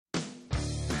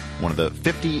one of the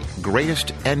 50 greatest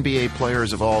NBA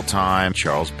players of all time,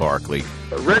 Charles Barkley.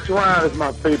 Rich Ryan is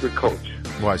my favorite coach.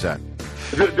 Why is that?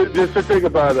 Just to think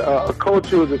about it, a coach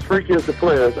who is as freaky as the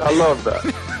players. I love that.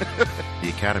 The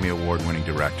Academy Award-winning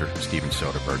director, Steven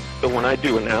Soderbergh. So when I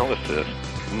do analysis,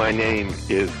 my name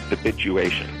is the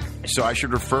Bituation. So I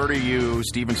should refer to you,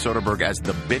 Steven Soderbergh, as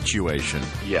the Bituation.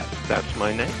 Yes, that's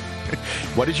my name.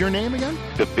 What is your name again?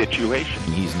 The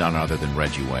Bituation. He's none other than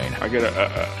Reggie Wayne. I get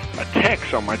a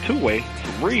text on my two-way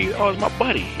from Reed. Oh, it's my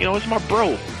buddy. You know, it's my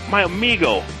bro, my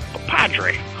amigo, a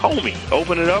padre, homie.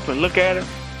 Open it up and look at it.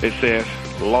 It says,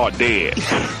 Law dead.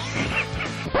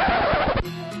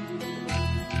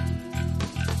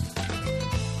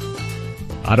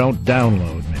 I don't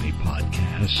download many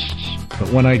podcasts, but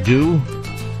when I do,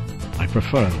 I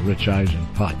prefer the Rich Eisen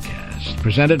podcast,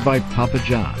 presented by Papa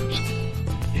John's.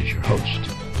 Here's your host,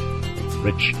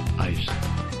 Rich Eisen.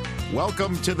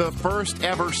 Welcome to the first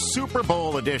ever Super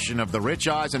Bowl edition of the Rich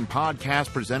Eisen podcast,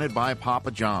 presented by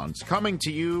Papa John's. Coming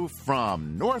to you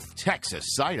from North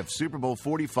Texas, site of Super Bowl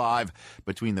 45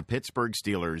 between the Pittsburgh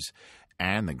Steelers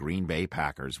and the Green Bay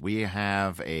Packers. We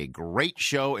have a great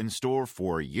show in store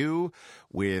for you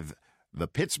with the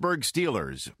Pittsburgh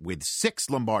Steelers with 6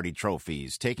 Lombardi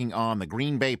trophies, taking on the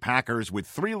Green Bay Packers with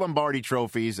 3 Lombardi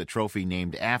trophies, a trophy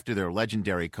named after their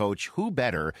legendary coach. Who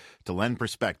better to lend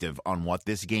perspective on what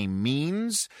this game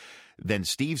means than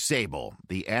Steve Sabol,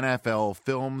 the NFL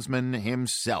filmsman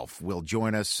himself, will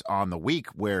join us on the week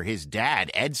where his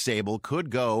dad, Ed Sabol, could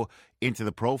go into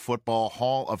the Pro Football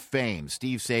Hall of Fame.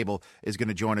 Steve Sabol is going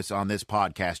to join us on this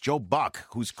podcast. Joe Buck,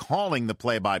 who's calling the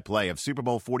play-by-play of Super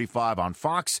Bowl 45 on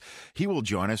Fox, he will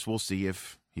join us. We'll see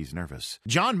if he's nervous.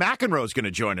 John McEnroe is going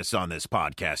to join us on this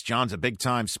podcast. John's a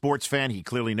big-time sports fan. He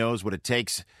clearly knows what it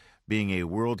takes, being a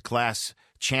world-class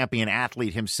champion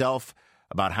athlete himself,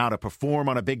 about how to perform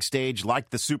on a big stage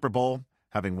like the Super Bowl.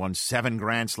 Having won 7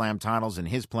 Grand Slam titles in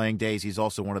his playing days, he's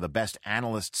also one of the best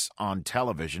analysts on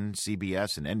television,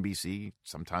 CBS and NBC,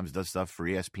 sometimes does stuff for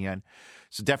ESPN.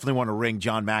 So definitely want to ring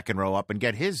John McEnroe up and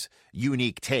get his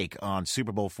unique take on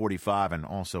Super Bowl 45 and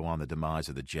also on the demise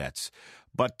of the Jets.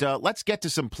 But let's get to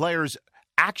some players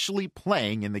actually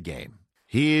playing in the game.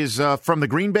 He is from the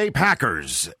Green Bay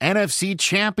Packers, NFC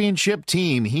Championship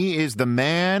team. He is the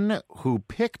man who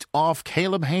picked off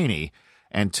Caleb Haney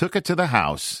and took it to the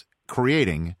house,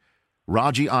 creating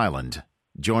Raji Island.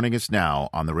 Joining us now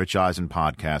on the Rich Eisen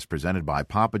podcast, presented by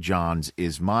Papa John's,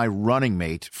 is my running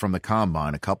mate from the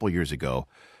Combine a couple years ago,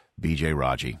 BJ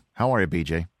Raji. How are you,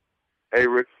 BJ? Hey,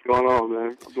 Rich, what's going on,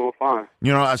 man? I'm doing fine.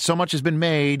 You know, so much has been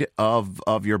made of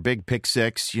your big pick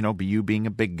six, you know, you being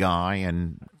a big guy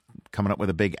and coming up with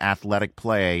a big athletic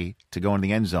play to go in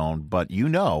the end zone. But you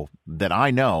know that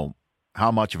I know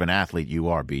how much of an athlete you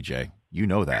are, BJ. You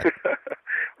know that.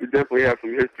 We definitely have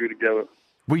some history together.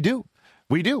 We do.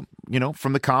 You know,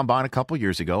 from the Combine a couple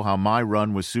years ago, how my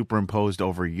run was superimposed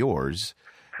over yours.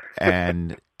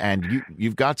 And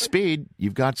you've got speed.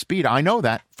 I know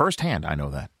that firsthand. I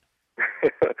know that.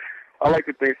 I like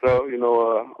to think so. You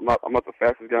know, I'm not the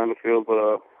fastest guy in the field,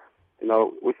 but you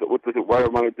know, with the right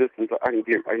amount of distance, I can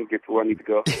get to where I need to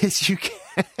go. Yes, you can.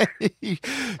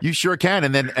 You sure can.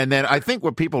 And then I think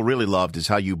what people really loved is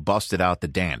how you busted out the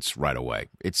dance right away.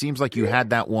 It seems like you had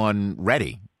that one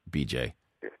ready, BJ.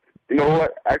 You know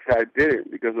what? Actually, I didn't,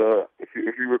 because if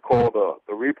you recall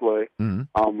the replay, when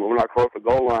I crossed the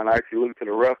goal line, I actually looked to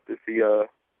the ref to see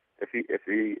if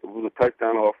it was a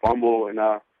touchdown or a fumble, and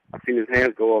I seen his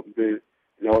hands go up. And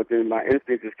then my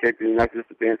instinct just kicked in, and that's just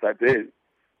the dance I did.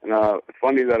 And it's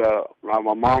funny that my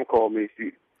mom called me.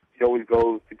 She always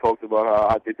goes, she talks about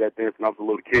how I did that dance when I was a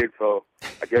little kid, so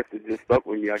I guess it just stuck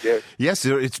with me, I guess. Yes,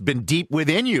 it's been deep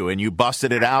within you, and you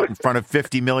busted it out in front of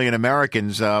 50 million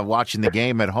Americans watching the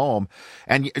game at home.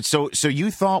 And so you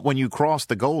thought when you crossed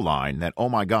the goal line that, oh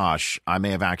my gosh, I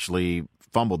may have actually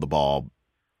fumbled the ball.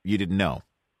 You didn't know.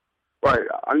 Right.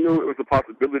 I knew it was a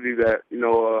possibility that,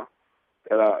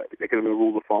 that it could have been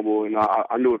ruled a fumble, and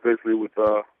I knew eventually with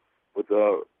the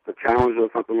challenge or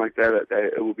something like that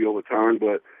it would be overturned,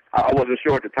 but I wasn't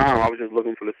sure at the time. I was just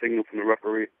looking for the signal from the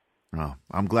referee. Oh,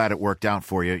 I'm glad it worked out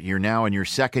for you. You're now in your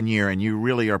second year, and you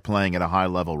really are playing at a high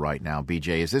level right now,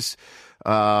 BJ. Is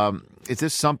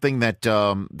this something that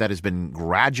has been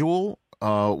gradual?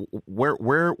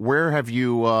 Where have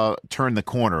you turned the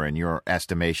corner in your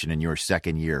estimation in your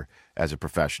second year as a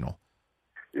professional?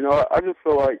 I just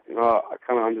feel like I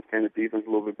kind of understand the defense a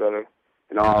little bit better.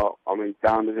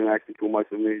 Down isn't actually too much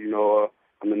of me.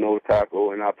 I'm the nose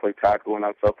tackle, and I play tackle, and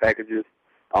I sell packages.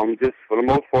 Just for the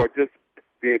most part, just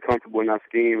being comfortable in that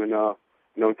scheme and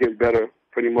getting better.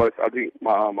 Pretty much, I think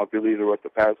my ability to rush the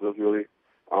passer has really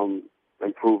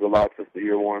improved a lot since the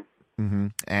year one. Mm-hmm.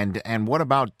 And what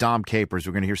about Dom Capers?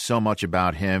 We're going to hear so much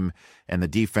about him and the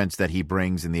defense that he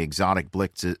brings and the exotic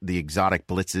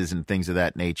blitzes and things of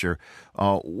that nature.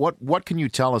 What can you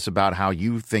tell us about how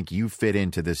you think you fit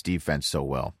into this defense so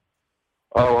well?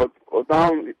 Well,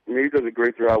 Dom, he does a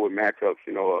great job with matchups.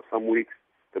 Some weeks,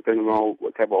 depending on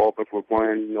what type of offense we're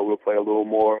playing, we'll play a little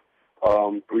more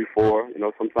 3-4.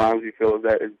 Sometimes he feels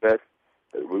that it's best.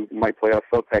 We might play our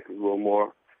sub-package a little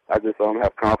more. I just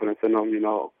have confidence in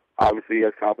him. Obviously, he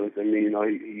has confidence in me.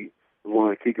 He was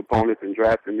one of the key components in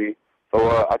drafting me.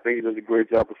 So I think he does a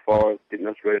great job as far as getting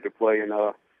us ready to play and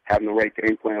having the right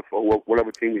game plan for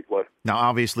whatever team we play. Now,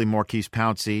 obviously, Maurkice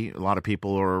Pouncey, a lot of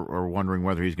people are wondering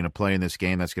whether he's going to play in this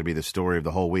game. That's going to be the story of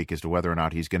the whole week as to whether or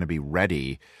not he's going to be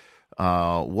ready.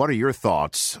 What are your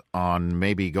thoughts on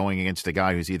maybe going against a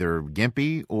guy who's either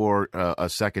gimpy or a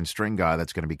second-string guy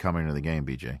that's going to be coming into the game,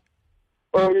 BJ?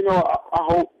 Well, I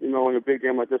hope, in a big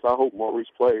game like this, I hope Maurice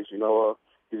plays. He's a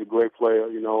great player,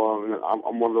 and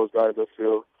I'm one of those guys that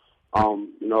feel, I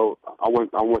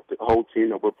want the whole team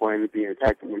that we're playing to be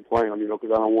intact when we play them,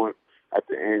 because I don't want, at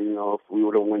the end, if we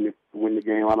were to win the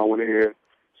game, I don't want to hear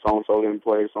so-and-so didn't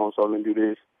play, so-and-so didn't do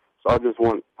this. So I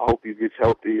hope he gets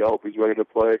healthy. I hope he's ready to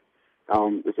play.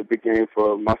 It's a big game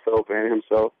for myself and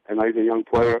himself, and he's a young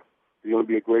player. He's going to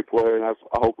be a great player, and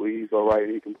hopefully he's all right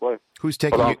and he can play. Who's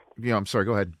taking you? Yeah, I'm sorry.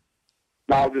 Go ahead.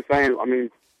 No, I was just saying,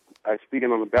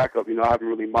 speaking on the backup, I haven't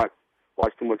really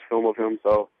watched too much film of him,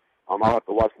 so I'll have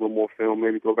to watch a little more film,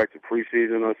 maybe go back to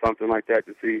preseason or something like that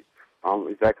to see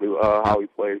exactly how he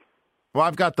plays. Well,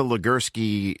 I've got the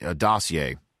Legursky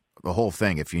dossier, the whole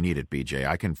thing, if you need it, BJ.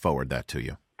 I can forward that to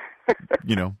you.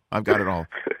 I've got it all.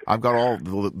 I've got all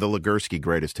the Legursky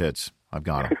greatest hits. I've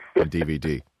got them on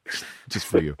DVD, just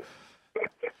for you.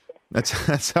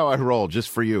 That's how I roll, just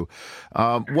for you.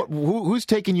 Who's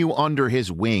taking you under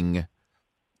his wing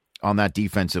on that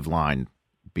defensive line,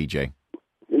 BJ?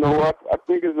 I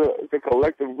think it's a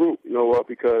collective group.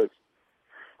 Because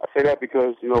I say that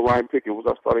because Ryan Pickett was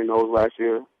our starting nose last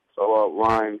year. So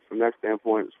Ryan, from that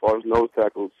standpoint, as far as nose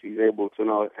tackles, he's able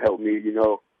to help me.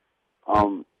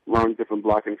 Learn different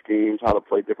blocking schemes, how to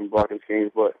play different blocking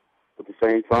schemes. But at the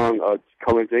same time,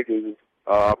 Cullen Jenkins is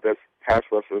our best pass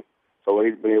rusher. So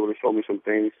he's been able to show me some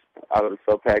things out of the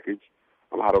sub-package,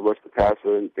 how to rush the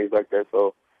passer and things like that.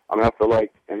 So, I feel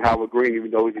like, and Howard Green,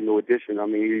 even though he's a new addition,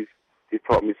 he's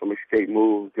taught me some escape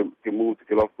moves, get moves to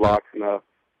get off blocks and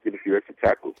get a few extra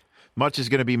tackles. Much is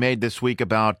going to be made this week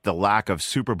about the lack of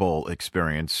Super Bowl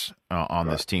experience on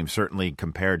this team, certainly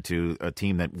compared to a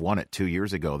team that won it 2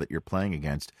 years ago that you're playing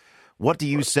against. What do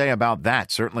you say about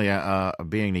that? Certainly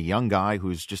being a young guy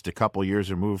who's just a couple years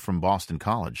removed from Boston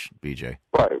College, BJ.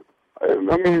 Right.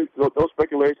 Those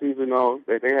speculations,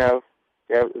 they have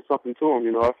something to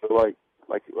them. I feel like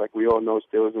we all know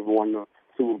Steelers have won the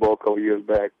Super Bowl a couple years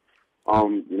back.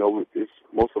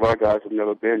 Most of our guys have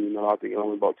never been. I think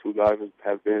only about 2 guys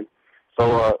have been.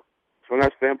 So from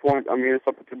that standpoint, there's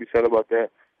something to be said about that.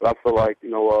 But I feel like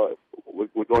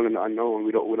we're going in the unknown.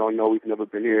 We don't know. We've never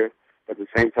been here. At the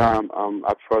same time,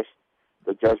 I trust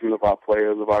the judgment of our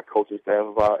players, of our coaching staff,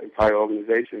 of our entire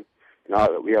organization.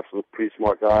 We have some pretty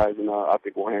smart guys, and I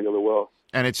think we'll handle it well.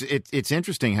 And it's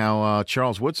interesting how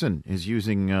Charles Woodson is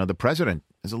using the president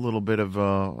as a little bit of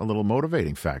a little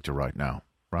motivating factor right now,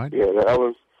 right? Yeah, that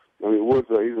was. Woods,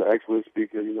 he's an excellent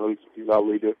speaker. He's our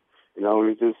leader.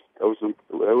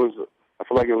 I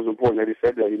feel like it was important that he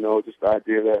said that. Just the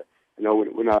idea that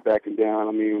we're not backing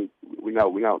down. We're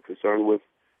not concerned with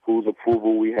whose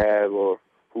approval we have or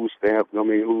who's stamped.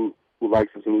 Who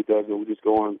likes us and who doesn't. We just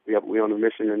go on. We're on a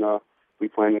mission, and we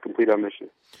plan to complete our mission.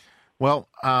 Well,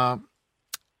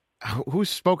 who's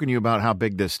spoken to you about how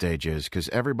big this stage is? Because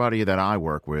everybody that I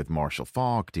work with, Marshall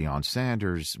Faulk, Deion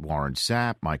Sanders, Warren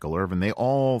Sapp, Michael Irvin, they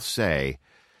all say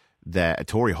that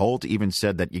Torrey Holt even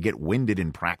said that you get winded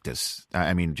in practice.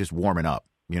 Just warming up.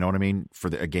 You know what I mean? For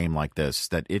a game like this,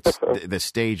 that it's the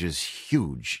stage is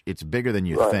huge. It's bigger than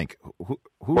you think.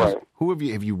 Who have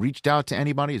you reached out to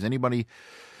anybody? Has anybody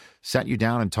sat you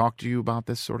down and talked to you about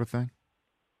this sort of thing?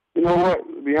 You know what?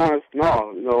 To be honest,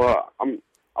 no.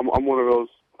 I'm one of those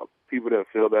people that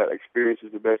feel that experience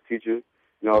is the best teacher.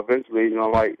 Eventually,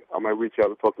 I might reach out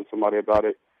to talk to somebody about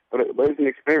it. But it's an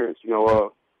experience.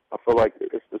 I feel like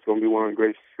it's going to be one of the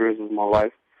greatest experiences of my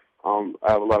life. I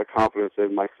have a lot of confidence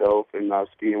in myself and our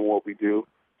ski and what we do.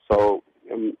 So,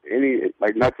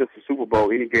 not just the Super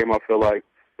Bowl, any game I feel like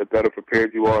the better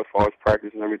prepared you are as far as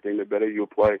practice and everything, the better you'll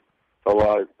play. So,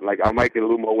 I might get a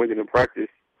little more winded in practice,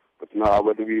 but I'd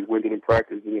rather be winded in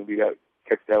practice than if we got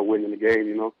catch that wind in the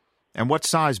game, And what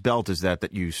size belt is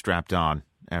that you strapped on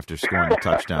after scoring the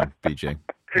touchdown, BJ?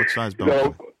 What size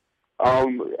belt? I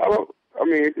don't. I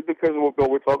mean, it depends on what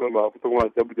belt we're talking about. If we're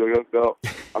talking about WWF belt,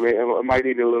 I mean, it might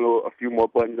need a few more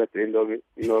buttons at the end of it.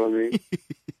 You know what I mean?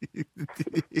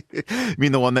 You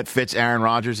mean the one that fits Aaron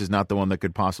Rodgers is not the one that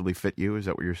could possibly fit you? Is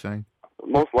that what you're saying?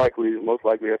 Most likely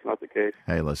that's not the case.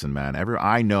 Hey, listen, man.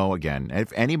 I know, again,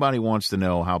 if anybody wants to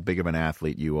know how big of an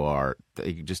athlete you are,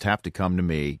 you just have to come to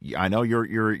me. I know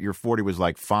your 40 was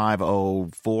like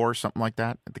 5:04, something like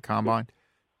that at the combine.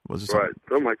 Was it something? Right,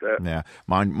 something like that. Yeah,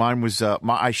 mine was.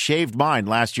 I shaved mine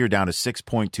last year down to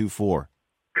 6.24.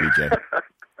 BJ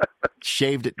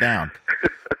shaved it down.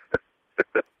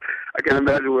 I can't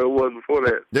imagine where it was before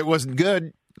that. It wasn't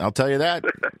good. I'll tell you that.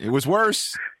 It was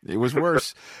worse. It was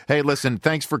worse. Hey, listen,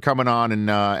 thanks for coming on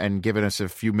and giving us a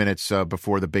few minutes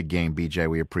before the big game, BJ.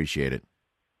 We appreciate it.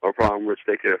 No problem, Rich.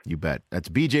 Take care. You bet. That's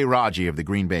BJ Raji of the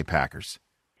Green Bay Packers.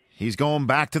 He's going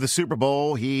back to the Super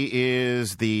Bowl. He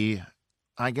is the,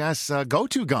 I guess,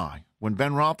 go-to guy when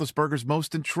Ben Roethlisberger's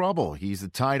most in trouble. He's the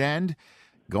tight end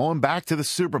going back to the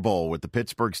Super Bowl with the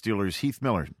Pittsburgh Steelers. Heath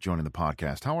Miller joining the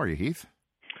podcast. How are you, Heath?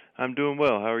 I'm doing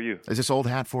well. How are you? Is this old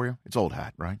hat for you? It's old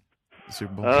hat, right? The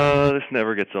Super Bowl? This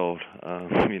never gets old.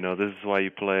 This is why you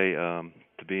play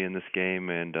to be in this game,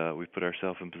 and we put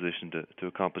ourselves in position to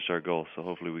accomplish our goal. So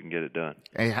hopefully we can get it done.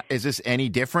 Hey, is this any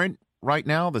different right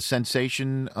now? The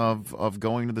sensation of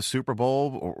going to the Super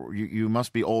Bowl, or you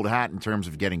must be old hat in terms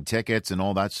of getting tickets and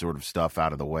all that sort of stuff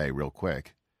out of the way real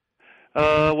quick.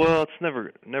 Well, it's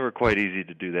never quite easy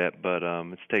to do that, but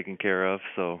it's taken care of.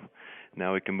 So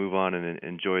now we can move on and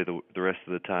enjoy the rest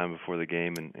of the time before the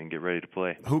game and get ready to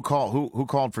play. Who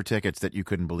called for tickets that you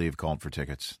couldn't believe called for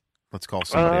tickets? Let's call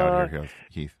somebody out here,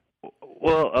 Heath.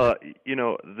 Well,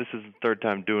 this is the third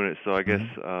time doing it, so I guess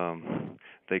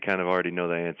they kind of already know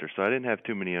the answer. So I didn't have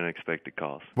too many unexpected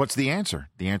calls. What's the answer?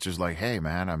 The answer's like, hey,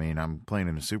 man, I mean, I'm playing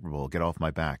in the Super Bowl. Get off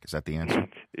my back. Is that the answer?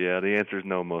 Yeah, the answer is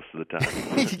no most of the time.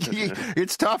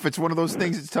 It's tough. It's one of those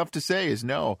things it's tough to say is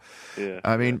no. Yeah.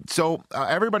 I mean, so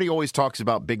everybody always talks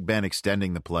about Big Ben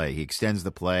extending the play. He extends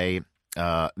the play.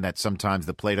 That sometimes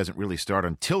the play doesn't really start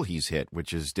until he's hit,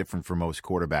 which is different for most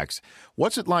quarterbacks.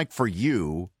 What's it like for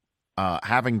you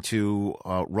having to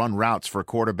run routes for a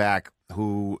quarterback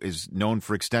who is known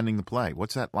for extending the play?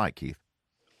 What's that like, Heath?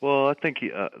 Well, I think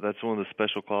that's one of the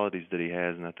special qualities that he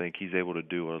has, and I think he's able to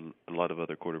do what a lot of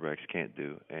other quarterbacks can't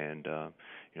do. And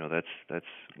that's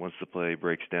once the play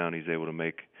breaks down, he's able to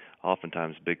make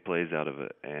oftentimes big plays out of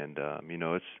it. And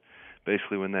it's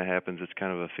basically when that happens, it's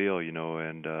kind of a feel,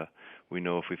 and we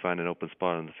know if we find an open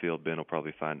spot on the field, Ben will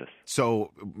probably find us.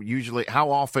 So usually, how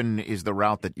often is the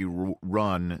route that you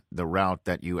run the route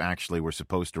that you actually were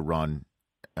supposed to run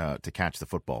to catch the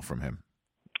football from him?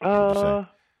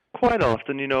 Quite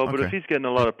often, but Okay. if he's getting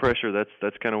a lot of pressure,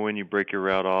 that's kind of when you break your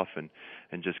route off and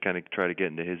just kind of try to get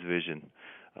into his vision.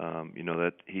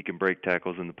 That he can break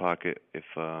tackles in the pocket if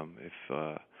a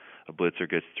blitzer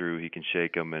gets through, he can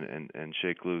shake them and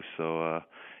shake loose. So,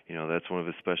 that's one of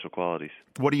his special qualities.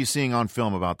 What are you seeing on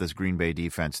film about this Green Bay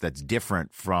defense that's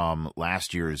different from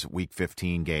last year's Week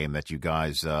 15 game that you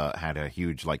guys had a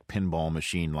huge, pinball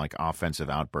machine, offensive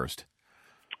outburst?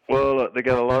 Well, they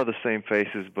got a lot of the same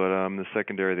faces, but the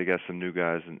secondary, they got some new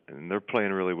guys, and they're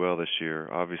playing really well this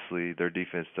year. Obviously, their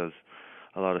defense does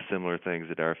a lot of similar things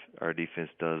that our defense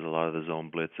does, a lot of the zone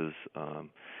blitzes.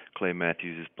 Clay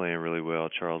Matthews is playing really well.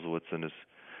 Charles Woodson is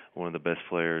one of the best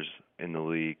players in the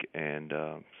league, and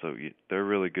so they're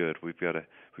really good. We got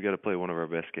to play one of our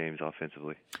best games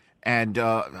offensively. And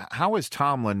how has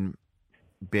Tomlin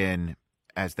been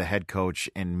as the head coach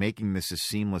in making this a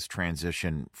seamless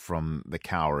transition from the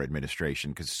Cowher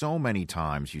administration? Because so many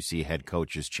times you see head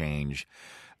coaches change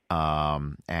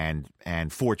and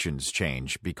fortunes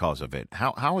change because of it.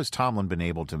 How has Tomlin been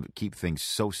able to keep things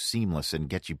so seamless and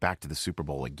get you back to the Super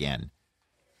Bowl again?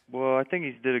 Well, I think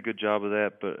he's did a good job of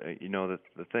that, but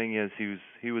the thing is,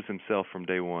 he was himself from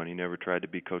day one. He never tried to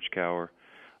be Coach Cowher.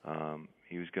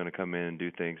 He was going to come in and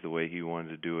do things the way he wanted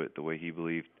to do it, the way he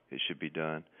believed it should be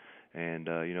done. And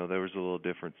there was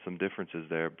some differences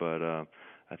there, but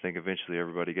I think eventually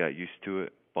everybody got used to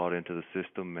it, bought into the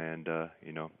system, and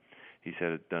he's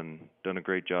done a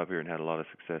great job here and had a lot of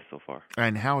success so far.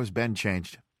 And how has Ben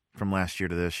changed from last year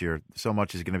to this year? So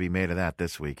much is going to be made of that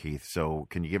this week, Heath. So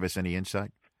can you give us any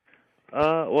insight?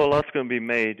 Well, lots going to be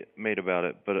made about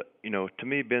it, but to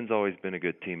me, Ben's always been a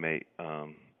good teammate.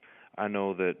 I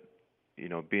know that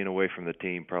being away from the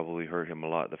team probably hurt him a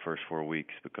lot the first 4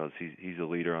 weeks because he's a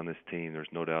leader on this team. There's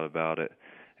no doubt about it,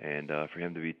 and for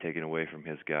him to be taken away from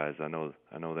his guys, I know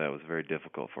that was very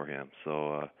difficult for him.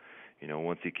 So,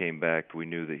 once he came back, we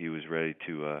knew that he was ready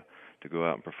to go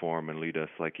out and perform and lead us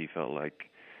like he felt like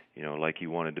like he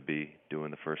wanted to be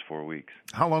doing the first 4 weeks.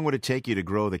 How long would it take you to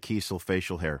grow the Kiesel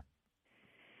facial hair?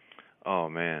 Oh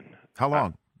man, how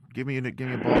long? Give me a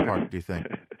ballpark. Do you think?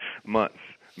 Months,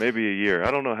 maybe a year.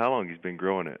 I don't know how long he's been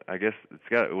growing it. I guess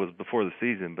it was before the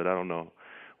season, but I don't know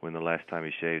when the last time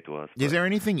he shaved was. But is there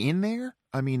anything in there?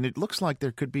 I mean, it looks like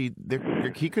there could be.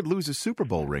 He could lose a Super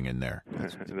Bowl ring in there.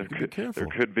 Be careful. There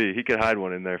could be. He could hide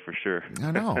one in there for sure.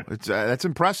 I know. It's that's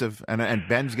impressive. And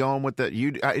Ben's going with the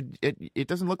it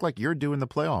doesn't look like you're doing the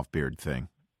playoff beard thing.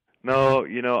 No,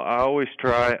 I always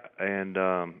try, and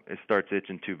it starts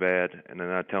itching too bad, and then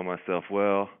I tell myself,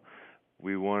 well,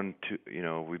 we've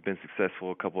been successful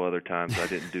a couple other times. I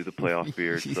didn't do the playoff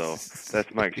beard, so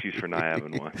that's my excuse for not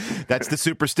having one. That's the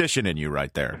superstition in you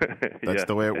right there. That's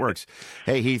the way it works.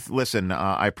 Hey, Heath, listen,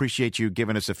 I appreciate you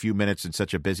giving us a few minutes in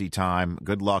such a busy time.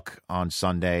 Good luck on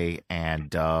Sunday,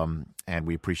 and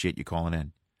we appreciate you calling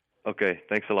in. Okay,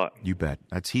 thanks a lot. You bet.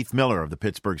 That's Heath Miller of the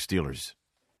Pittsburgh Steelers.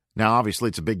 Now, obviously,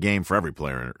 it's a big game for every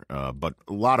player, but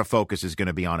a lot of focus is going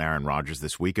to be on Aaron Rodgers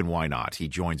this week, and why not? He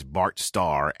joins Bart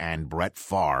Starr and Brett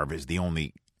Favre as the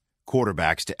only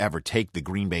quarterbacks to ever take the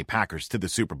Green Bay Packers to the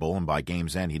Super Bowl, and by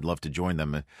game's end, he'd love to join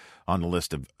them on the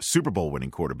list of Super Bowl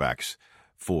winning quarterbacks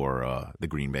for the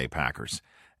Green Bay Packers.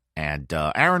 And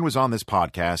Aaron was on this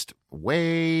podcast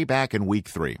way back in Week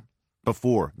 3,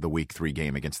 before the Week 3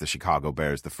 game against the Chicago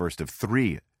Bears, the first of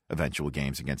 3 eventual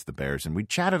games against the Bears, and we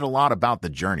chatted a lot about the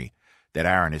journey that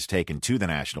Aaron has taken to the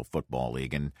National Football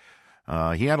League, and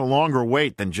he had a longer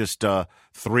wait than just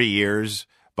 3 years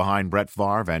behind Brett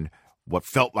Favre and what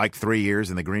felt like 3 years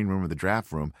in the green room of the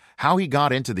draft room. How he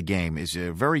got into the game is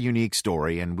a very unique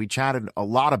story, and we chatted a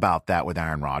lot about that with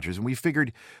Aaron Rodgers, and we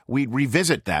figured we'd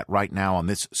revisit that right now on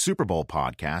this Super Bowl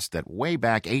podcast that way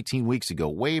back 18 weeks ago,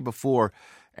 way before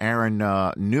Aaron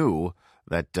knew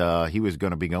that he was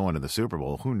going to be going to the Super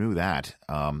Bowl. Who knew that?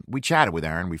 We chatted with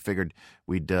Aaron. We figured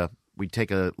we'd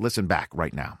take a listen back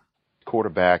right now.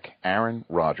 Quarterback Aaron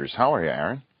Rodgers. How are you,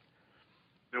 Aaron?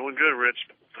 Doing good, Rich.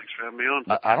 Thanks for having me on.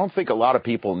 I don't think a lot of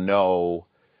people know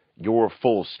your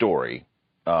full story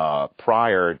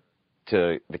prior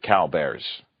to the Cal Bears.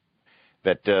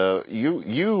 That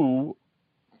you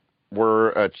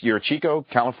were you're a Chico,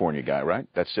 California guy, right?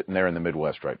 That's sitting there in the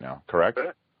Midwest right now, correct?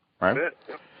 Right.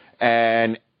 Yep.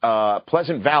 And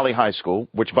Pleasant Valley High School,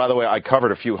 which, by the way, I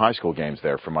covered a few high school games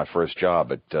there for my first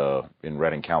job in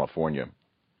Redding, California.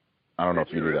 I don't know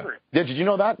if you knew that. Did you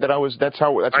know that? That's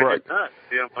where I did not.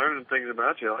 Yeah, I'm learning things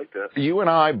about you. I like that. You and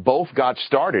I both got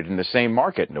started in the same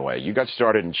market in a way. You got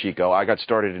started in Chico. I got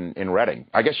started in Redding.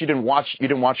 I guess you didn't watch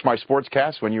my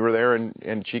sportscast when you were there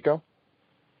in Chico?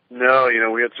 No,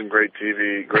 we had some great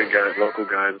TV, great guys, local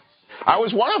guys. I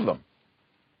was one of them.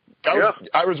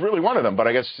 I was really one of them, but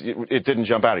I guess it didn't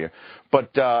jump out of you.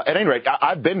 But at any rate,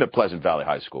 I've been to Pleasant Valley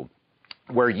High School,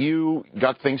 where you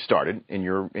got things started in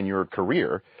your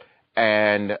career,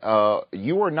 and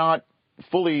you were not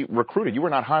fully recruited. You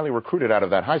were not highly recruited out of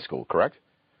that high school, correct?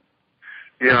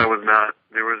 Yeah, I was not.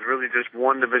 There was really just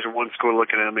one Division I school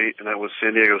looking at me, and that was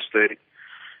San Diego State.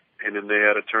 And then they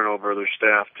had a turnover of their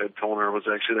staff. Ted Tollner was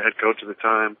actually the head coach at the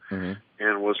time,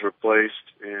 and was replaced.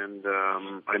 And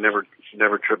I never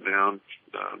tripped down.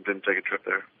 Didn't take a trip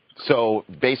there. So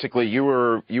basically, you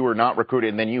were not recruited,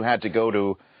 and then you had to go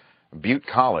to Butte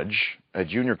College, a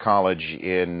junior college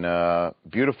in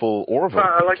beautiful Orville,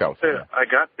 California. I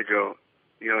got to go.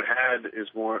 Had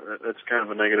is more. That's kind of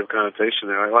a negative connotation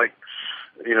there. That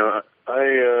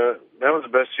was the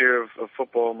best year of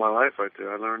football of my life right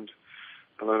there. I learned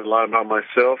a lot about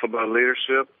myself, about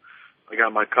leadership. I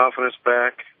got my confidence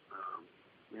back.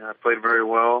 I played very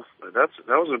well. That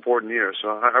was an important year. So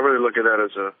I really look at that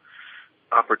as a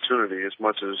opportunity as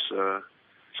much as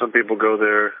some people go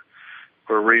there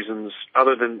for reasons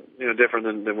other than,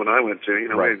 different than when I went to.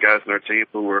 Right. We had guys on our team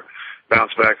who were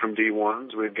bounced back from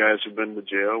D1s. We had guys who'd been to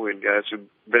jail. We had guys who'd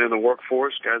been in the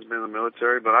workforce, guys who'd been in the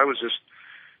military. But I was just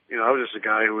a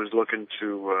guy who was looking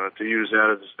to use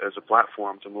that as a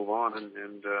platform to move on,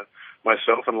 and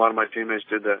myself and a lot of my teammates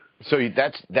did that. So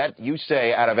that you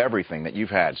say out of everything that you've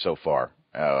had so far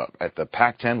at the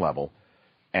Pac-10 level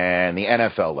and the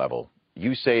NFL level,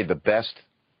 you say the best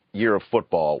year of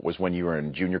football was when you were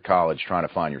in junior college trying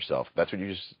to find yourself. That's what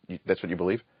you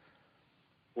believe?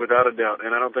 Without a doubt,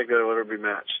 and I don't think that will ever be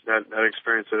matched. That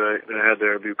experience that I had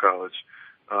there at Butte College.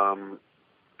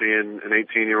 Being an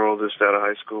 18-year-old just out of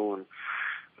high school and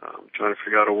trying to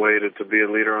figure out a way to be a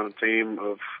leader on a team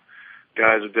of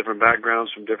guys with different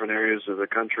backgrounds from different areas of the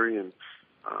country, and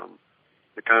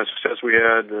the kind of success we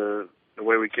had, the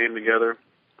way we came together,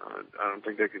 I don't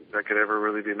think that could ever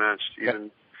really be matched.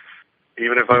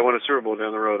 Even if I won a Super Bowl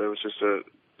down the road, it was just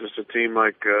just a team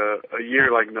like a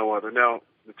year like no other. Now,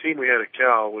 the team we had at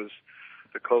Cal was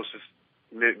the closest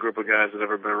knit group of guys that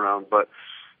ever been around, but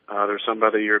there's something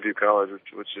about the year at Butte College,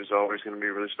 which is always going to be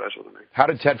really special to me. How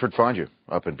did Tedford find you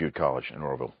up in Butte College in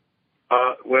Orville?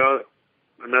 Well,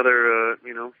 another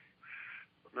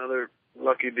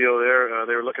lucky deal there.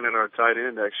 They were looking at our tight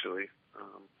end, actually,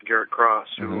 Garrett Cross,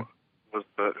 who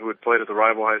had played at the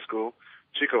rival high school,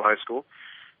 Chico High School,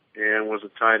 and was a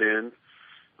tight end,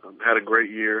 had a great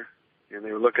year, and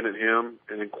they were looking at him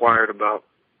and inquired about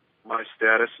my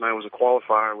status, and I was a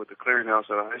qualifier with the clearinghouse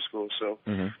at a high school, so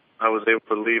I was able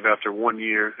to leave after 1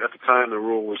 year. At the time, the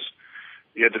rule was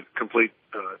you had to complete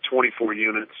 24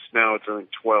 units. Now it's only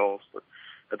 12, but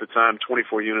at the time,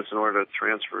 24 units in order to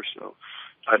transfer, so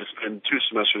I just spent 2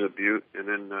 semesters at Butte and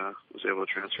then was able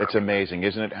to transfer. It's amazing,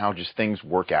 isn't it, how just things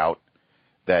work out?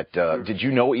 That did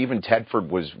you know even Tedford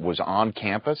was on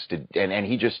campus? And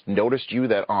he just noticed you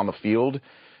that on the field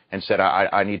and said,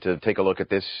 I need to take a look at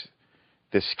this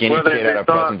skinny kid out of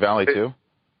Pleasant Valley too?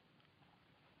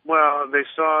 Well, they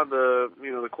saw the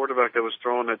quarterback that was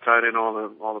throwing that tight end all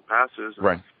the passes. And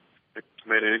right. They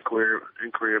made an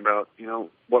inquiry about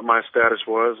what my status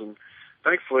was, and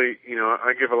thankfully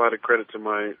I give a lot of credit to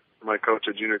my coach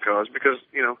at junior college because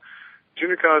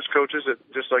junior college coaches,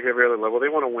 just like every other level, they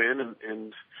want to win,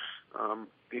 and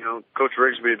Coach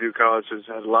Rigsby at Butte College has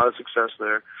had a lot of success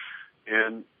there.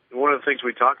 And one of the things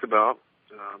we talked about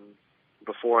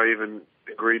before I even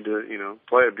agreed to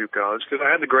play at Butte College, because I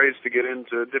had the grades to get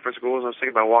into different schools, and I was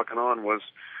thinking about walking on, was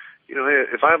hey,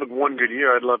 if I have one good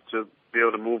year, I'd love to be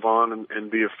able to move on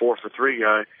and be a 4-for-3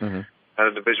 guy at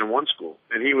a Division I school.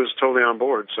 And he was totally on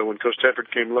board. So when Coach Tedford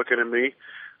came looking at me,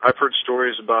 I've heard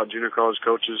stories about junior college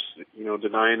coaches,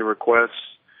 denying the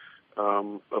requests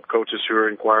of coaches who are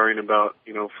inquiring about,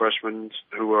 freshmen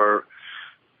who are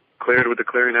cleared with the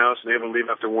clearinghouse and able to leave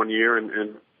after 1 year.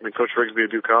 And Coach Rigsby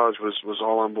at Butte College was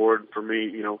all on board for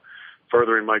me,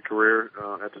 furthering my career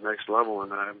at the next level.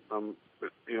 And I'm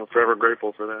forever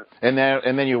grateful for that.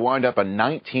 And then you wind up a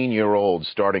 19-year-old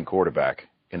starting quarterback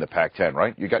in the Pac-10,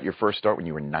 right? You got your first start when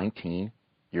you were 19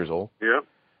 years old? Yeah.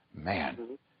 Man.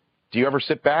 Mm-hmm. Do you ever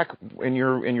sit back in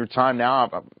your time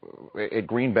now at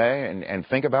Green Bay and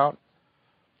think about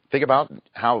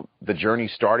how the journey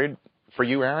started for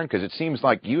you, Aaron? Because it seems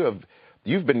like you've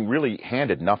been really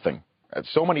handed nothing.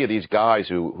 So many of these guys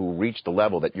who reach the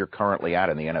level that you're currently at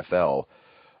in the NFL,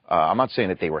 I'm not saying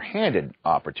that they were handed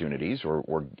opportunities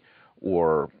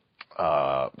or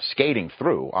skating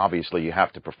through. Obviously, you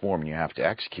have to perform and you have to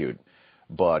execute.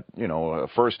 But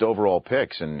first overall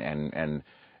picks and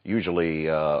usually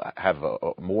have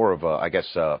more of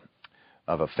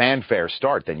a fanfare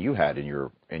start than you had in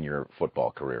your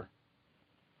football career.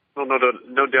 Well,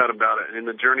 no doubt about it. And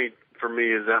the journey for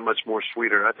me is that much more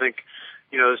sweeter. I think,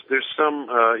 there's some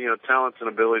talents and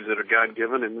abilities that are God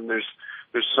given, and then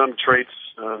there's some traits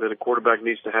that a quarterback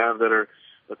needs to have that are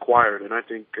acquired. And I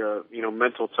think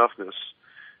mental toughness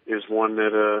is one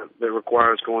that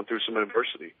requires going through some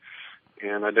adversity.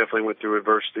 And I definitely went through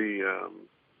adversity,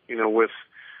 with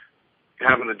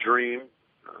having a dream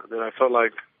that I felt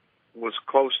like was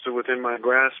close to within my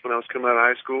grasp when I was coming out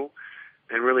of high school,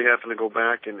 and really having to go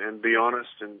back and be honest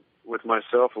and with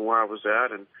myself and where I was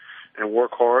at and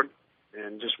work hard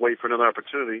and just wait for another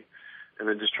opportunity and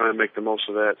then just try and make the most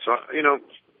of that. So,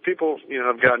 people,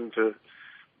 have gotten to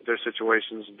their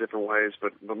situations in different ways,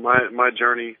 but my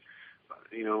journey,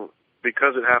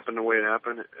 because it happened the way it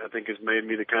happened, I think has made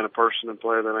me the kind of person and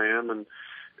player that I am. And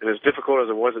as difficult as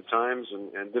it was at times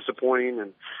and disappointing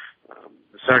and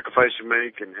the sacrifice you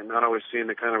make and not always seeing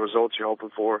the kind of results you're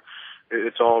hoping for,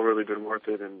 it's all really been worth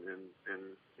it. And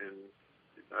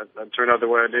I turned out the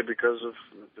way I did because of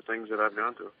the things that I've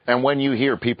gone through. And when you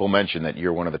hear people mention that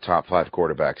you're one of the top 5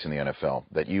 quarterbacks in the NFL,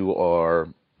 that you are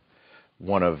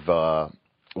one of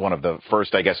the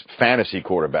first, I guess, fantasy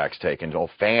quarterbacks taken, all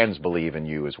fans believe in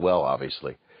you as well,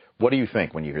 obviously. What do you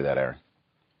think when you hear that, Aaron?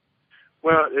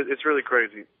 Well, it's really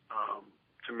crazy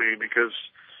to me because,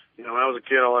 when I was a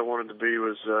kid, all I wanted to be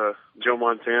was Joe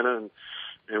Montana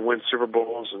and win Super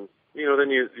Bowls. And, then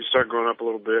you start growing up a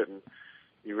little bit and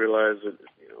you realize that,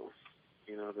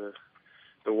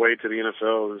 the way to the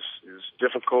NFL is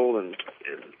difficult and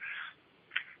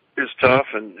is tough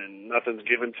and nothing's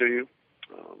given to you.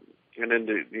 And then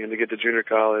to get to junior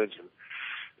college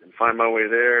and find my way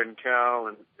there in Cal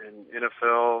and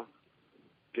NFL,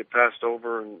 get passed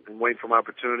over and wait for my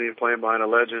opportunity and playing behind a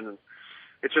legend. And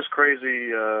it's just crazy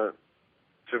to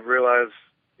realize,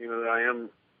 that I am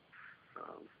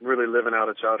really living out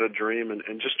a childhood dream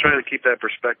and just trying to keep that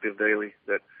perspective daily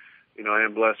that, I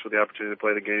am blessed with the opportunity to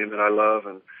play the game that I love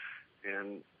and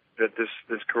that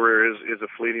this career is a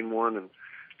fleeting one, and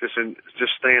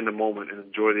just stay in the moment and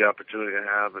enjoy the opportunity I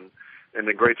have and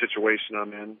the great situation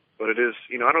I'm in. But it is,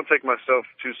 I don't take myself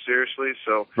too seriously.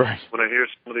 So when I hear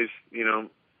some of these,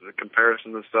 the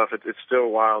comparisons and stuff, it's still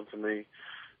wild to me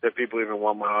that people even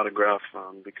want my autograph,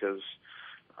 because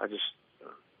I just,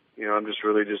 I'm just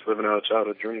really just living out a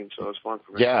childhood dream. So it's fun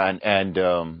for me. Yeah, and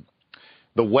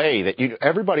the way that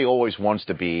everybody always wants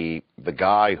to be the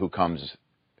guy who comes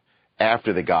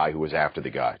after the guy who was after the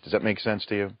guy. Does that make sense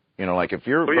to you? Like if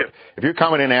you're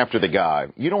coming in after the guy,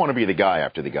 you don't want to be the guy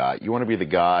after the guy. You want to be the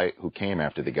guy who came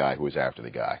after the guy who was after the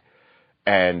guy.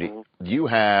 And you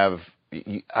have,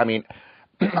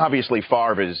 obviously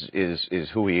Favre is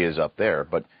who he is up there,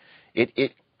 but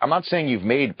I'm not saying you've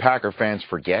made Packer fans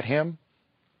forget him,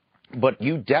 but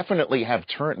you definitely have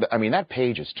turned. I mean, that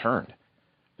page is turned.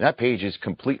 That page is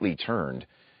completely turned.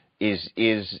 Is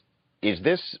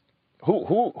this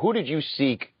who did you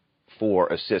seek for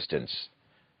assistance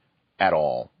at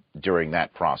all during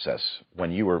that process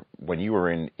when you were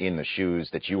in the shoes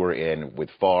that you were in with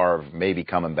Favre, maybe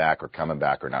coming back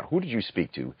or not? Who did you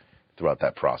speak to throughout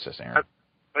that process, Aaron?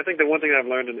 I think the one thing I've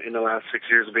learned in the last 6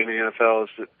 years of being in the NFL is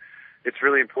that it's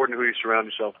really important who you surround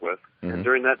yourself with. Mm-hmm. And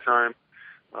during that time,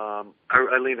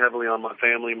 I leaned heavily on my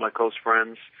family, my close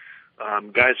friends,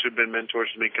 guys who've been mentors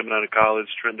to me coming out of college.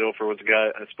 Trent Dilfer was a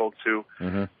guy I spoke to.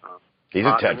 Mm-hmm. He's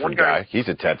a Tedford guy. He's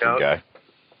a Tedford guy.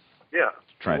 Yeah.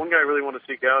 Trent. One guy I really wanted to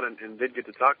seek out and did get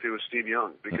to talk to was Steve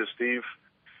Young, because Steve,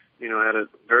 had a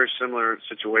very similar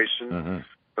situation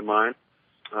to mine.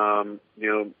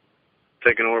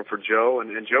 Taking over for Joe,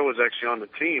 and Joe was actually on the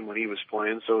team when he was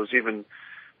playing, so it was even,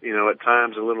 at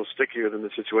times a little stickier than the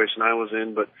situation I was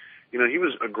in. But, he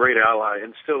was a great ally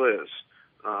and still is,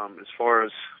 as far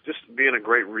as just being a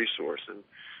great resource. And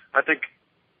I think,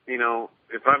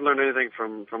 if I've learned anything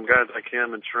from guys like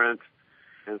him and Trent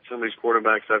and some of these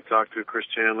quarterbacks I've talked to, Chris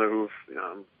Chandler, who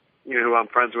I'm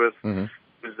friends with,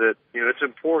 is that, it's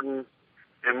important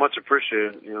and much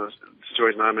appreciated, the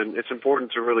situation I'm in. It's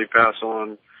important to really pass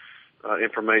on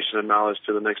information and knowledge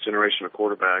to the next generation of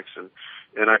quarterbacks. And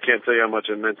I can't tell you how much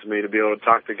it meant to me to be able to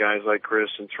talk to guys like Chris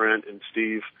and Trent and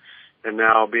Steve. And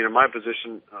now being in my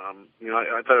position,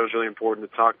 I thought it was really important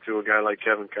to talk to a guy like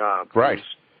Kevin Cobb. Right.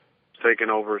 Who's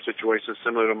taken over a situation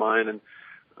similar to mine. And,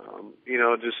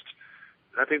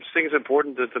 I think it's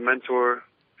important to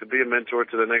be a mentor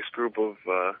to the next group of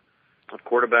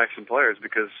quarterbacks and players,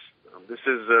 because this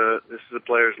is a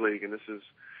players' league, and this is,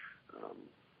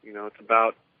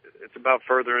 it's about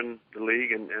furthering the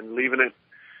league and leaving it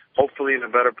hopefully in a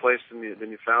better place than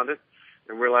you found it,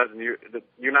 and realizing that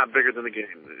you're not bigger than the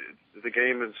game. The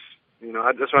game is,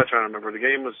 that's what I try to remember. The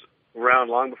game was around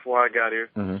long before I got here,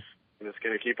 and it's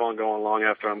going to keep on going long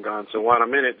after I'm gone. So while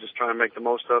I'm in it, just try and make the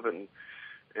most of it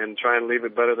and try and leave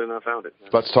it better than I found it.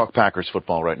 Let's talk Packers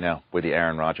football right now with you,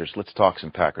 Aaron Rodgers. Let's talk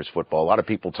some Packers football. A lot of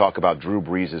people talk about Drew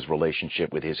Brees'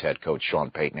 relationship with his head coach,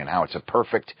 Sean Payton, and how it's a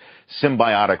perfect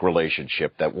symbiotic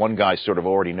relationship, that one guy sort of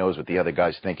already knows what the other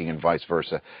guy's thinking and vice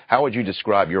versa. How would you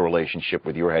describe your relationship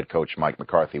with your head coach, Mike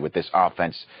McCarthy, with this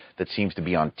offense that seems to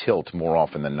be on tilt more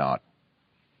often than not?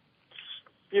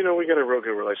 We got a real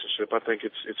good relationship. I think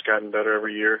it's gotten better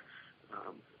every year.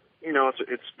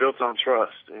 It's built on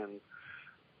trust, and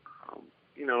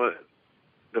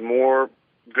the more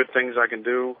good things I can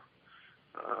do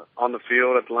on the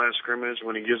field at the line of scrimmage,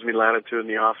 when he gives me latitude in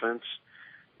the offense,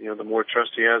 the more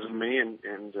trust he has in me.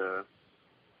 And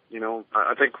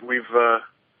I think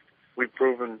we've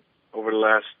proven over the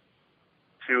last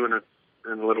 2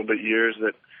 and a little bit years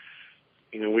that,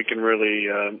 we can really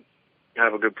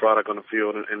have a good product on the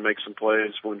field and make some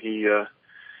plays when he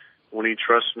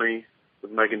trusts me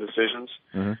with making decisions,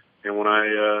 and when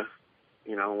I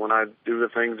do the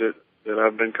things that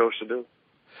I've been coached to do.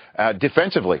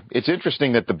 Defensively, it's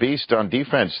interesting that the beast on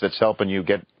defense that's helping you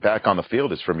get back on the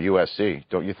field is from USC,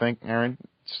 don't you think, Aaron?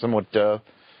 Somewhat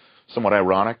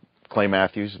ironic. Clay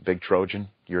Matthews, big Trojan.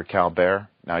 You're a Cal Bear.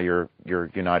 Now you're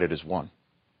united as one.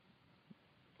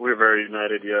 We're very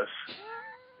united, yes.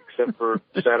 Except for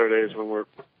Saturdays when we're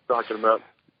talking about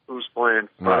who's playing.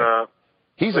 Right. But,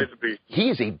 he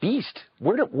is a beast.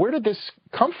 Where did this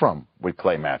come from with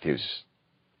Clay Matthews,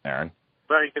 Aaron?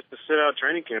 Well, he gets to sit out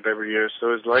training camp every year,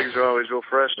 so his legs are always real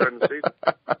fresh starting the season.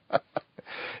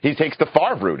 He takes the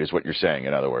Favre route, is what you're saying,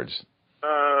 in other words.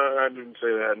 I didn't say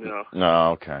that, no.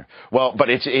 No, okay. Well, but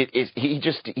it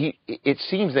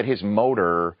seems that his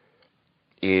motor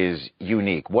is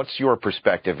unique. What's your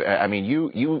perspective? I mean,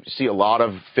 you see a lot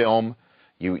of film.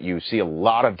 You see a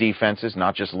lot of defenses,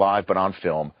 not just live, but on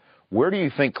film. Where do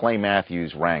you think Clay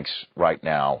Matthews ranks right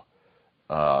now,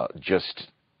 just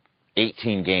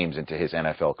 18 games into his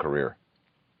NFL career?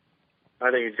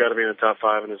 I think he's got to be in the top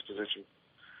 5 in this position.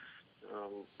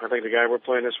 I think the guy we're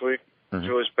playing this week,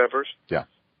 Julius Peppers. Yeah.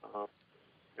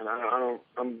 And I'm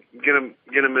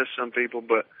gonna miss some people,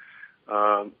 but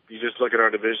you just look at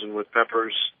our division with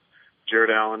Peppers,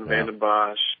 Jared Allen, Vanden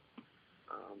Bosch,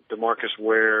 DeMarcus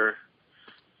Ware.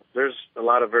 There's a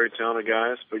lot of very talented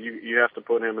guys, but you have to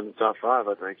put him in the top 5.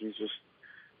 I think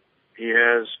he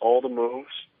has all the moves.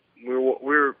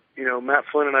 We're Matt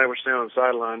Flynn and I were standing on the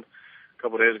sideline a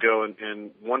couple of days ago,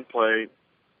 and one play,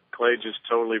 Clay just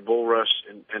totally bull rushed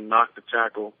and knocked the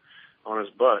tackle on his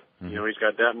butt. Mm-hmm. He's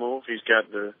got that move. He's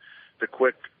got the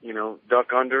quick,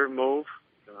 duck under move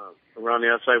around the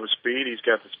outside with speed. He's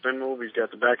got the spin move. He's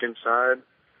got the back inside.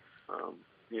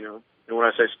 And when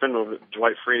I say spin move,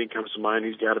 Dwight Freeney comes to mind.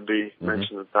 He's got to be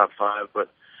mentioned in the top 5. But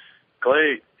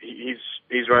Clay,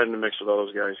 he's right in the mix with all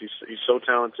those guys. He's so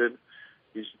talented.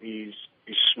 He's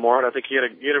smart. I think he had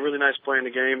a really nice play in the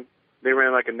game. They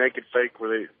ran like a naked fake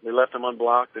where they left him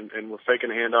unblocked and were faking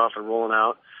a handoff and rolling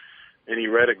out. And he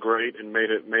read it great and made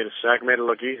a sack, made it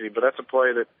look easy. But that's a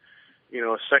play that,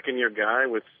 a second-year guy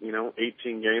with,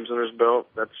 18 games under his belt,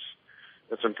 that's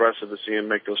impressive to see him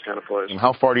make those kind of plays. And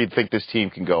how far do you think this team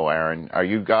can go, Aaron? Are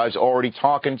you guys already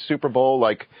talking Super Bowl,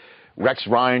 like Rex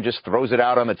Ryan just throws it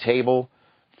out on the table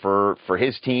for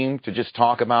his team to just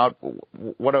talk about?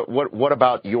 What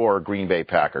about your Green Bay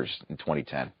Packers in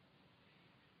 2010?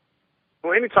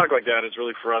 Well, any talk like that is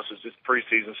really, for us, is just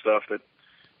preseason stuff that,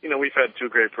 we've had 2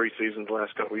 great preseasons the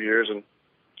last couple of years, and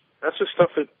that's just stuff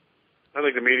that I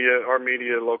think our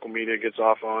media, local media gets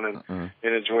off on and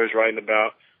enjoys writing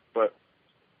about. But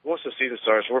once the season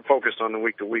starts, we're focused on the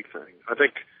week-to-week thing. I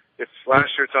think if last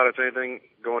year taught us anything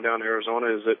going down to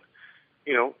Arizona is that,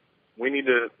 we need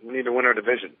to win our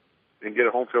division and get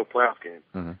a home field playoff game,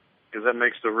 because that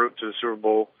makes the route to the Super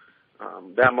Bowl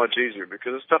that much easier,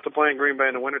 because it's tough to play in Green Bay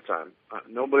in the wintertime.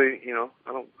 Nobody,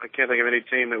 I can't think of any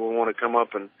team that would want to come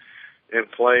up and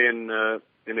play in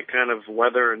the kind of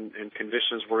weather and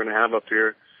conditions we're going to have up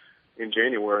here in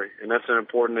January. And that's an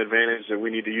important advantage that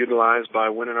we need to utilize by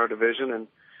winning our division and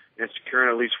securing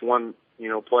at least one,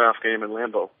 playoff game in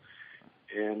Lambeau.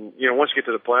 And, once you get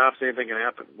to the playoffs, anything can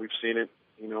happen. We've seen it,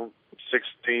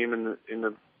 6th team in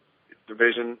the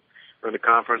division or the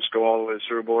conference go all the way to the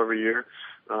Super Bowl every year.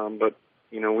 But,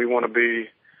 we want to be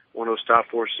one of those top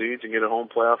 4 seeds and get a home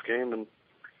playoff game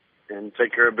and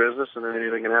take care of business, and then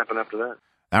anything can happen after that.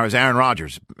 That was Aaron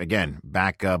Rodgers, again,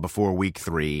 back before week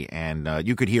 3, and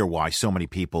you could hear why so many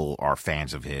people are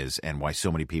fans of his and why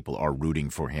so many people are rooting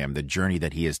for him, the journey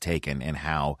that he has taken and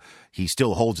how he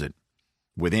still holds it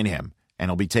within him, and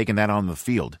he'll be taking that on the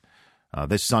field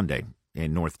this Sunday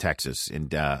in North Texas, in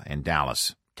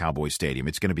Dallas, Cowboys Stadium.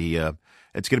 It's going to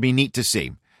be neat to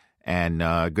see, and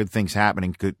good things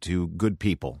happening to good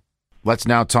people. Let's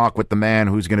now talk with the man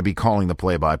who's going to be calling the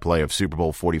play-by-play of Super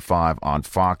Bowl 45 on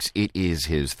Fox. It is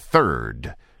his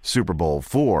 3rd Super Bowl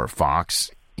for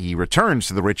Fox. He returns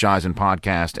to the Rich Eisen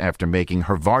podcast after making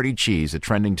Havarti cheese a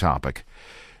trending topic.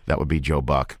 That would be Joe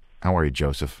Buck. How are you,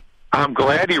 Joseph? I'm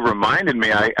glad you reminded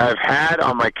me. I've had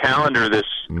on my calendar this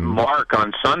mark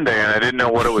on Sunday, and I didn't know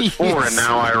what it was for, and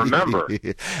now I remember.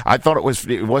 I thought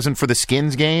it wasn't for the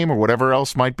Skins game or whatever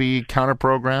else might be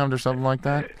counter-programmed or something like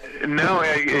that? No,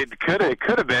 it could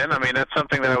have been. I mean, that's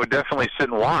something that I would definitely sit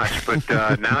and watch, but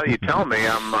now that you tell me,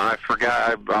 I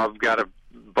forgot. I've got to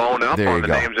bone up on the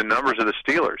names and numbers of the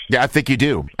Steelers. Yeah, I think you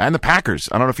do. And the Packers.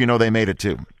 I don't know if you know they made it,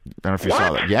 too. I don't know if you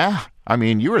saw that. Yeah. I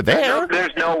mean, you were there.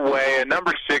 There's no way. A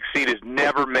number 6 seed has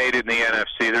never made it in the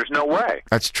NFC. There's no way.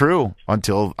 That's true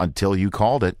until you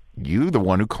called it. You, the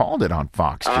one who called it on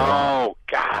Fox. Joe. Oh,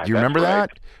 God. Do you remember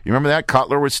that? You remember that?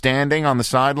 Cutler was standing on the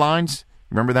sidelines.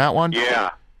 Remember that one? Yeah,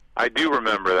 I do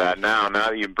remember that now. Now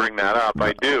that you bring that up,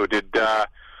 I do.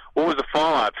 What was the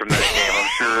fallout from that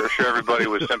game? I'm sure everybody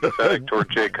was sympathetic toward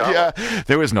Jay Cutler. Yeah,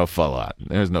 there was no fallout.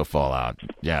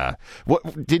 Yeah. What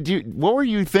were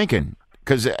you thinking?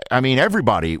 Because, I mean,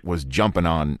 everybody was jumping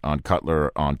on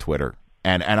Cutler on Twitter.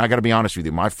 And I got to be honest with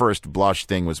you, my first blush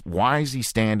thing was, why is he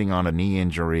standing on a knee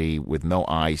injury with no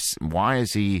ice? Why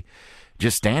is he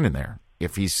just standing there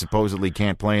if he supposedly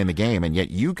can't play in the game? And yet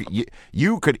you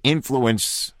could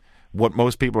influence what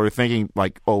most people are thinking,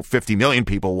 like, 50 million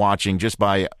people watching just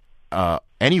by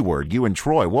any word. You and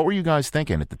Troy, what were you guys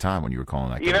thinking at the time when you were calling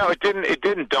that game? It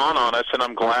didn't dawn on us, and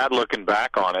I'm glad looking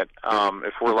back on it,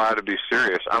 if we're allowed to be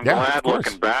serious. I'm glad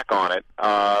looking back on it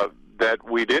that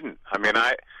we didn't. I mean,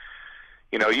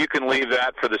 you can leave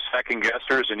that for the second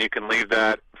guessers, and you can leave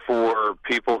that for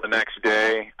people the next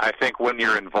day. I think when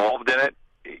you're involved in it,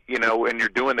 when you're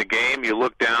doing the game, you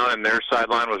look down and their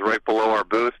sideline was right below our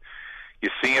booth. You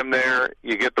see him there,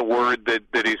 you get the word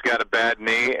that he's got a bad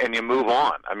knee, and you move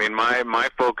on. I mean, my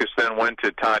focus then went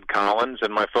to Todd Collins,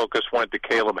 and my focus went to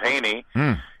Caleb Haney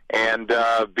and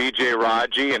B.J.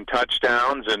 Raji and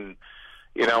touchdowns, and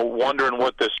wondering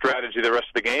what the strategy the rest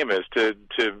of the game is to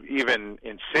even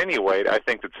insinuate. I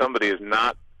think that somebody is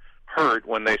not hurt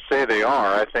when they say they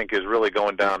are, I think is really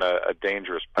going down a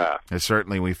dangerous path. And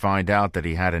certainly we find out that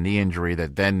he had a knee injury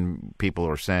that then people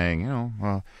are saying,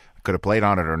 could have played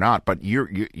on it or not. But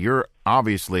you're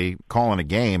obviously calling a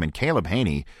game, and Caleb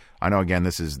Haney, I know again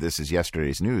this is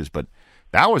yesterday's news, but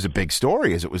that was a big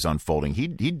story as it was unfolding. He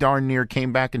darn near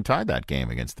came back and tied that game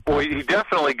against the Packers. Well, he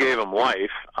definitely gave him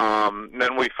life.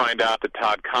 Then we find out that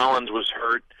Todd Collins was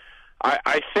hurt.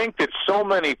 I think that so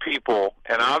many people,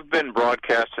 and I've been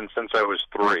broadcasting since I was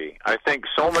 3, I think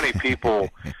so many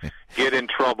people get in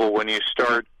trouble when you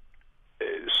start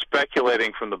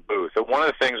speculating from the booth. And one of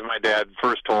the things my dad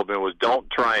first told me was don't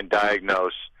try and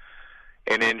diagnose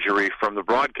an injury from the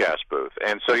broadcast booth.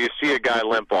 And so you see a guy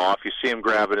limp off, you see him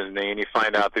grabbing his knee, and you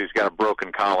find out that he's got a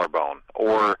broken collarbone.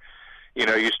 Or,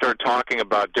 you start talking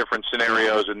about different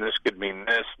scenarios, and this could mean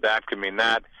this, that could mean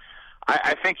that.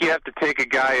 I think you have to take a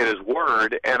guy at his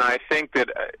word, and I think that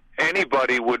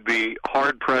anybody would be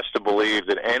hard-pressed to believe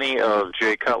that any of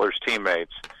Jay Cutler's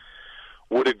teammates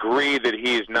would agree that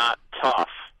he is not tough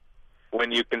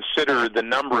when you consider the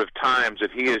number of times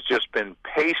that he has just been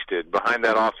pasted behind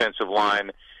that offensive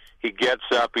line. He gets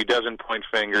up, he doesn't point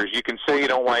fingers. You can say you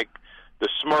don't like the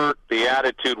smirk, the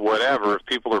attitude, whatever, if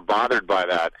people are bothered by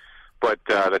that. But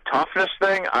the toughness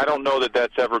thing, I don't know that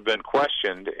that's ever been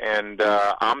questioned, and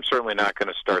I'm certainly not going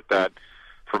to start that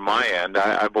from my end.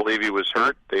 I believe he was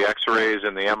hurt. The X-rays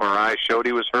and the MRI showed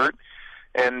he was hurt,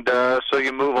 and so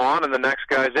you move on, and the next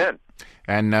guy's in.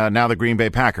 And now the Green Bay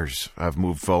Packers have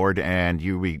moved forward, and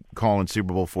you'll be calling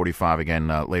Super Bowl 45 again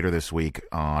later this week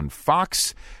on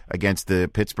Fox against the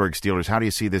Pittsburgh Steelers. How do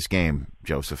you see this game,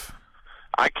 Joseph?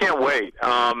 I can't wait.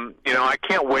 I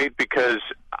can't wait because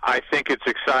I think it's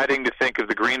exciting to think of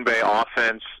the Green Bay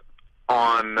offense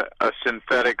on a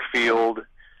synthetic field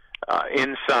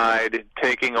inside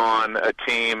taking on a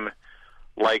team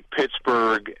like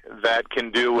Pittsburgh that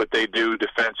can do what they do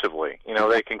defensively.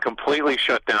 They can completely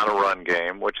shut down a run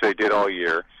game, which they did all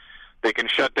year. They can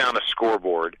shut down a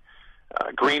scoreboard.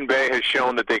 Green Bay has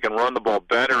shown that they can run the ball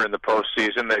better in the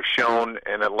postseason. They've shown,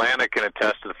 and Atlanta can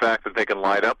attest to the fact that they can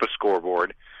light up a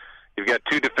scoreboard. You've got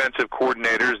 2 defensive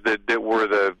coordinators that were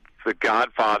the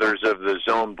godfathers of the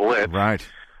zone blitz. Right.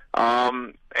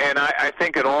 And I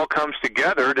think it all comes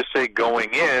together to say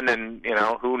going in, and,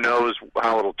 who knows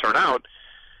how it'll turn out.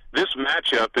 This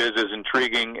matchup is as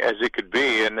intriguing as it could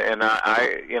be, and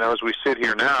I as we sit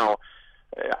here now,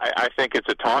 I think it's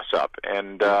a toss-up,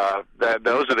 and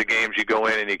those are the games you go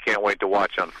in and you can't wait to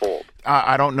watch unfold.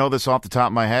 I don't know this off the top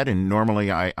of my head, and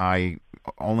normally I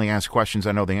only ask questions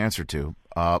I know the answer to.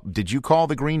 Did you call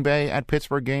the Green Bay at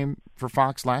Pittsburgh game for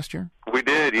Fox last year? We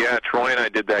did, yeah. Troy and I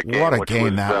did that game. What a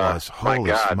game that was! Holy my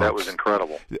God, smokes. That was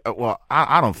incredible. Well,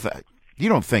 I don't think. You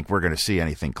don't think we're going to see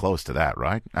anything close to that,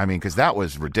 right? I mean, because that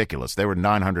was ridiculous. They were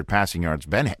 900 passing yards.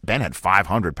 Ben had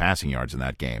 500 passing yards in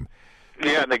that game.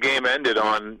 Yeah, and the game ended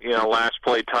on last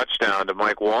play touchdown to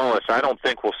Mike Wallace. I don't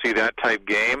think we'll see that type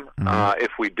game.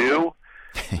 If we do,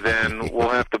 then we'll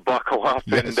have to buckle up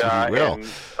and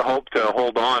hope to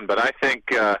hold on. But I think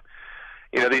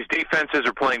these defenses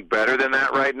are playing better than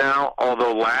that right now.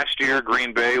 Although last year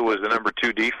Green Bay was the number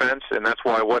 2 defense, and that's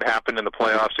why what happened in the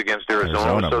playoffs against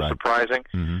Arizona was so surprising.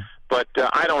 Mm-hmm. But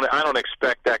I don't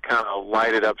expect that kind of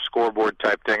lighted up scoreboard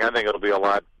type thing. I think it'll be a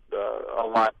lot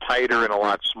tighter and a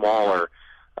lot smaller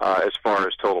as far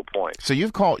as total points. So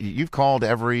you've called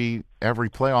every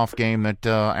playoff game that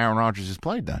Aaron Rodgers has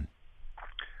played then.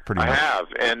 Pretty much. I have,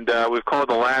 and we've called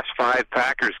the last 5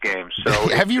 Packers games. So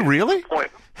have you really?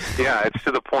 Yeah, it's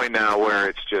to the point now where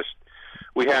it's just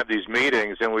we have these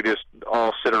meetings and we just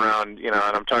all sit around, and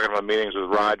I'm talking about meetings with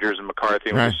Rodgers and McCarthy,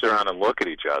 and we just sit around and look at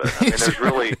each other. I mean, there's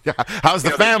really how's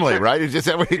the family, right? It's just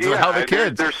how the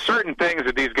kids. There's certain things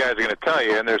that these guys are going to tell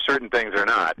you, and there's certain things they're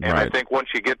not. And I think once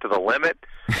you get to the limit,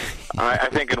 I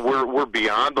think, and we're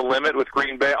beyond the limit with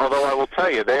Green Bay. Although I will tell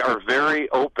you, they are very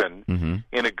open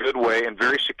in a good way and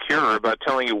very secure about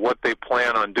telling you what they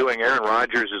plan on doing. Aaron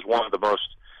Rodgers is one of the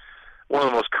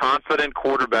most confident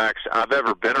quarterbacks I've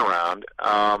ever been around.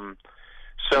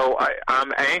 So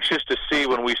I'm anxious to see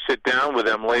when we sit down with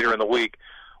them later in the week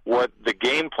what the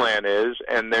game plan is,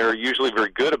 and they're usually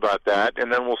very good about that,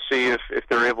 and then we'll see if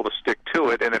they're able to stick to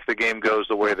it and if the game goes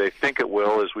the way they think it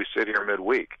will as we sit here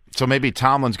midweek. So maybe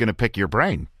Tomlin's going to pick your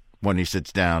brain when he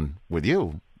sits down with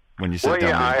you when you sit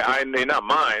down? Well, I mean, not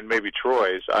mine, maybe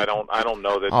Troy's. I don't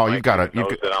know that. Oh, Mike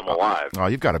knows that I'm alive. Oh,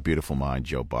 you've got a beautiful mind,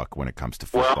 Joe Buck, when it comes to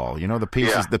football. You know, the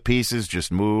pieces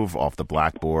just move off the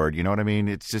blackboard. You know what I mean?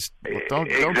 It's just don't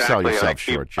sell yourself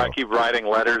short, Joe. I keep writing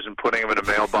letters and putting them in a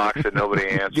mailbox that nobody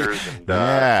answers, and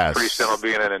yes. Pretty soon I'll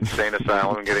be in an insane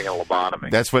asylum and getting a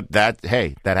lobotomy.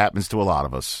 That happens to a lot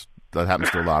of us. That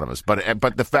happens to a lot of us.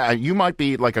 But the fact you might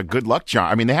be like a good luck charm.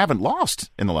 I mean, they haven't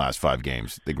lost in the last 5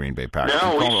 games, the Green Bay Packers.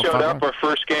 No, we showed up. Our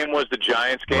first game was the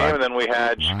Giants game, right. And then we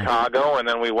had Chicago, and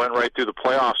then we went right through the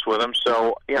playoffs with them.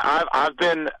 So, yeah, I've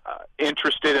been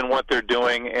interested in what they're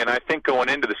doing, and I think going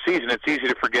into the season, it's easy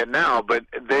to forget now, but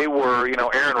they were,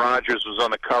 Aaron Rodgers was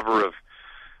on the cover of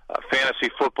fantasy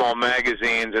football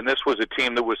magazines, and this was a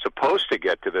team that was supposed to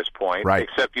get to this point, right.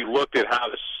 Except you looked at how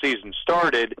the season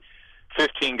started.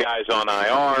 15 guys on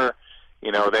IR.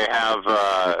 They have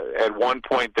at one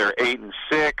point they're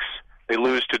 8-6. They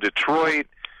lose to Detroit.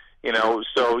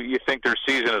 So you think their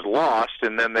season is lost,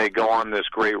 and then they go on this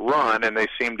great run, and they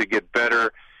seem to get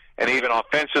better. And even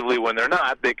offensively, when they're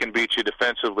not, they can beat you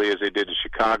defensively as they did to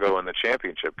Chicago in the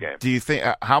championship game. Do you think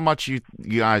how much you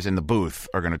guys in the booth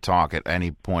are going to talk at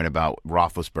any point about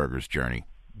Roethlisberger's journey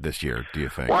this year? Do you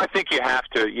think? Well, I think you have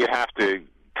to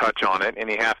touch on it, and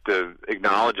you have to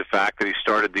acknowledge the fact that he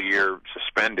started the year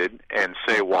suspended and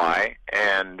say why.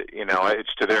 And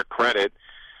it's to their credit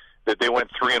that they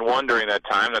went 3-1 during that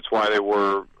time. That's why they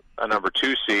were a number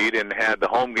 2 seed and had the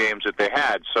home games that they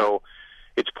had. So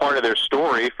it's part of their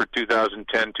story for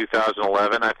 2010,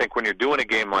 2011. I think when you're doing a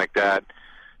game like that,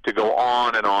 to go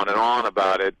on and on and on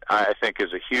about it, I think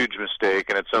is a huge mistake.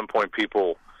 And at some point,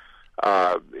 people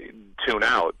tune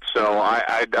out. So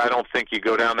I don't think you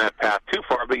go down that path too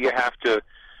far, but you have to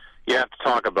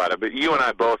talk about it. But you and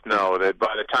I both know that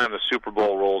by the time the Super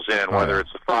Bowl rolls in, whether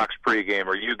it's the Fox pregame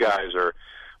or you guys or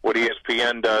what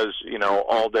ESPN does,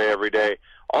 all day, every day,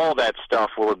 all that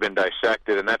stuff will have been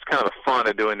dissected, and that's kind of the fun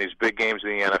of doing these big games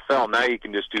in the NFL. Now you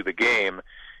can just do the game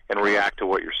and react to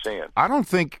what you're seeing. I don't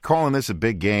think calling this a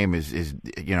big game is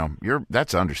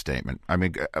that's an understatement. I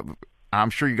mean, I'm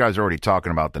sure you guys are already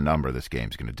talking about the number this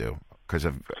game's going to do because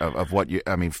of what you.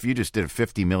 I mean, if you just did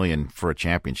 $50 million for a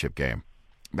championship game,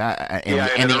 that in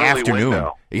the afternoon.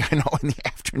 Window. Yeah, I know, in the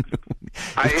afternoon.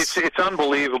 It's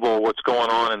unbelievable what's going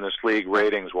on in this league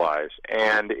ratings wise,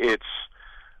 and it's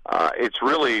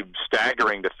really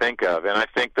staggering to think of. And I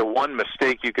think the one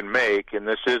mistake you can make, and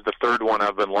this is the third one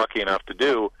I've been lucky enough to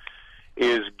do,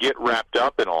 is get wrapped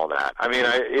up in all that. I mean,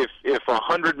 if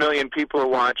 100 million people are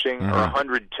watching, or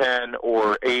 110,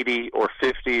 or 80, or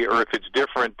 50, or if it's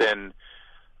different than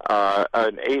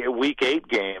a Week 8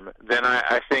 game, then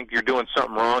I think you're doing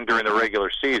something wrong during the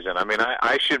regular season. I mean,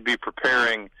 I should be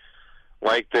preparing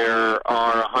like there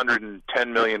are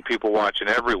 110 million people watching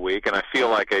every week, and I feel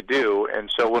like I do.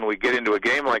 And so when we get into a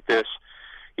game like this,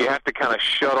 you have to kind of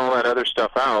shut all that other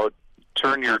stuff out,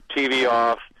 turn your TV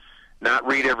off, not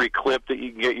read every clip that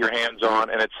you can get your hands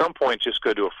on, and at some point just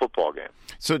go to a football game.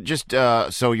 So just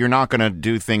so you're not going to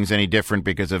do things any different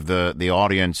because of the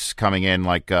audience coming in,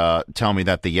 like tell me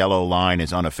that the yellow line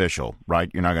is unofficial,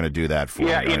 right? You're not going to do that for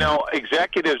me, right?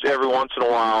 Executives every once in a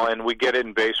while, and we get it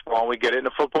in baseball, and we get it in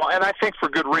football, and I think for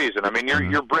good reason. I mean,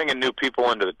 you're bringing new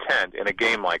people into the tent in a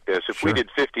game like this. If we did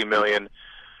 50 million,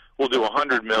 we'll do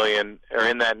 100 million, or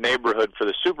in that neighborhood for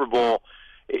the Super Bowl.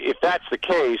 If that's the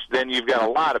case, then you've got a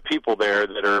lot of people there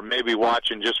that are maybe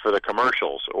watching just for the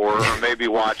commercials or maybe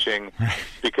watching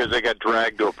because they got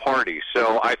dragged to a party.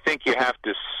 So I think you have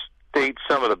to state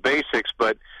some of the basics,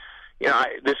 but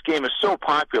this game is so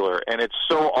popular and it's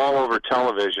so all over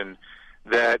television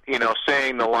that,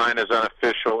 saying the line is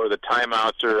unofficial or the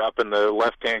timeouts are up in the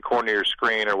left-hand corner of your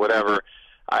screen or whatever,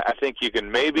 I think you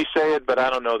can maybe say it, but I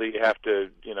don't know that you have to,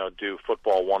 do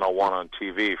football 101 on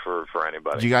TV for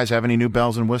anybody. Do you guys have any new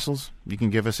bells and whistles you can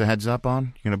give us a heads up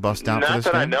on? You're going to bust out for this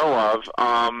game? Not that I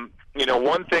know of.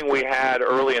 One thing we had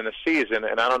early in the season,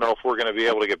 and I don't know if we're going to be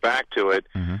able to get back to it,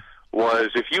 was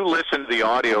if you listen to the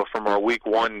audio from our Week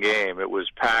 1 game, it was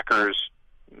Packers,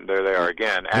 there they are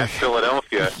again, at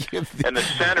Philadelphia, and the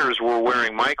centers were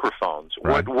wearing microphones.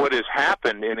 Right. What has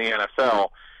happened in the NFL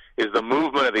is the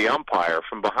movement of the umpire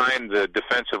from behind the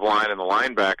defensive line and the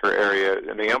linebacker area,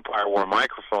 and the umpire wore a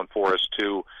microphone for us,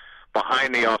 to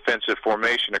behind the offensive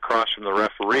formation across from the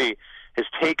referee, has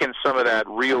taken some of that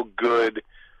real good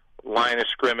line of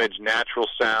scrimmage, natural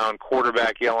sound,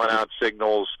 quarterback yelling out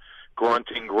signals,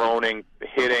 grunting, groaning,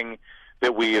 hitting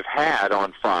that we have had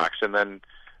on Fox, and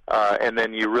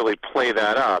then you really play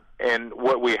that up. And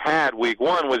what we had Week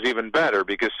 1 was even better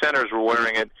because centers were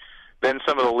wearing it. Then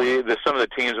some of the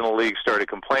teams in the league started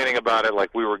complaining about it, like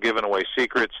we were giving away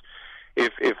secrets.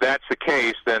 if that's the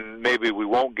case, then maybe we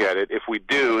won't get it. If we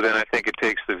do, then I think it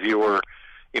takes the viewer,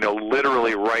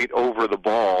 literally right over the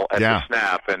ball at the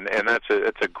snap, and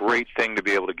it's a great thing to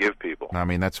be able to give people. I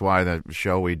mean, that's why the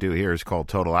show we do here is called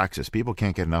Total Access. People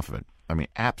can't get enough of it. I mean,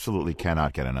 absolutely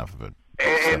cannot get enough of it.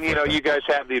 And you guys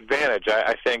have the advantage,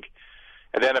 I think,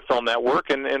 at NFL Network,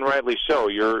 and rightly so.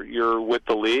 You're with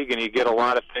the league, and you get a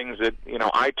lot of things that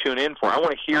I tune in for. I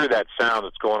want to hear that sound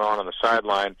that's going on the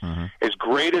sideline. Mm-hmm. As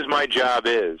great as my job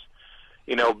is,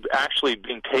 actually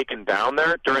being taken down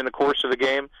there during the course of the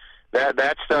game,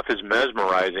 that stuff is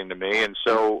mesmerizing to me. And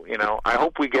so, I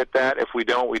hope we get that. If we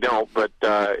don't, we don't. But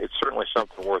it's certainly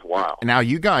something worthwhile. Now,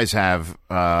 you guys have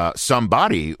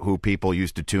somebody who people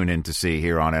used to tune in to see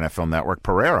here on NFL Network,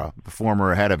 Pereira, the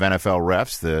former head of NFL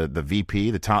refs, the VP,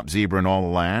 the top zebra in all the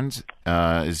lands.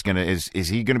 Is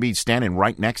he gonna be standing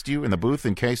right next to you in the booth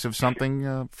in case of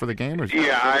something for the game?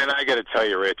 Yeah, and I got to tell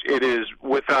you, Rich, it is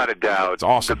without a doubt it's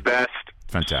awesome. The best.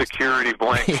 Fantastic. Security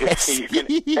blanket you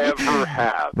can ever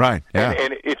have. Right, yeah.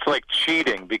 And it's like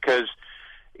cheating because,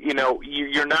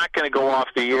 you're not going to go off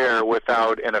the air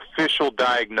without an official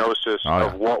diagnosis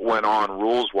of what went on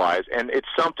rules-wise. And it's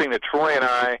something that Troy and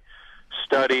I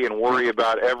study and worry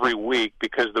about every week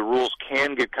because the rules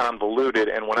can get convoluted.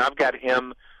 And when I've got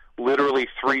him literally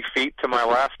 3 feet to my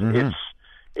left,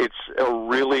 it's a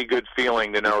really good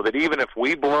feeling to know that even if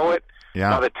we blow it,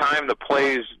 by the time the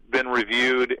play's been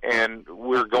reviewed and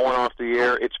we're going off the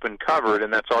air, it's been covered,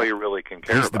 and that's all you really can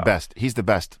care about. He's the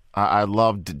best. I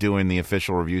loved doing the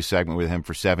official review segment with him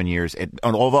for 7 years. And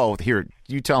although, here,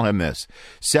 you tell him this,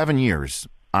 7 years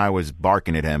I was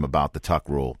barking at him about the tuck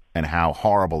rule and how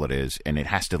horrible it is, and it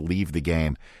has to leave the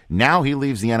game. Now he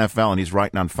leaves the NFL, and he's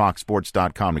writing on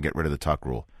FoxSports.com to get rid of the tuck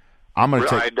rule. I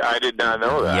did not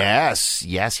know that.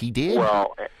 Yes, he did.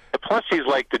 Well, plus he's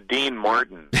like the Dean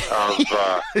Martin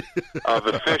of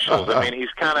officials. I mean, he's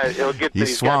got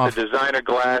the designer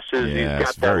glasses. Yeah, he's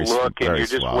got that look, and you're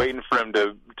just waiting for him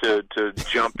to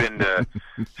jump into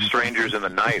Strangers in the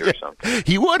Night or something.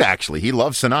 He would actually. He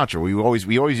loves Sinatra.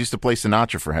 We always used to play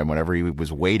Sinatra for him whenever he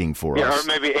was waiting for us. Yeah, or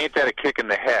maybe Ain't That a Kick in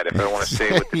the Head? If I want to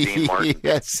stay with the Dean Martin.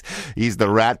 Yes, he's the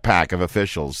Rat Pack of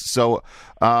officials. So,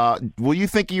 will you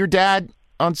think of your dad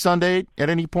on Sunday at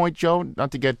any point, Joe?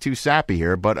 Not to get too sappy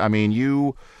here, but I mean,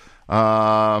 you're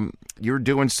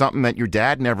doing something that your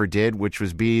dad never did, which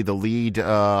was be the lead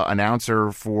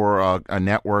announcer for a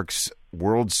network's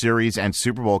World Series and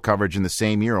Super Bowl coverage in the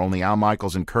same year. Only Al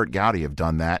Michaels and Kurt Gowdy have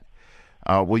done that.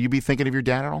 Will you be thinking of your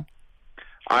dad at all?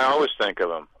 I always think of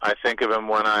him. I think of him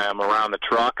when I am around the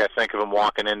truck. I think of him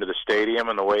walking into the stadium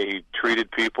and the way he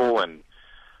treated people. And,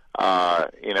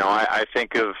 I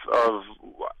think of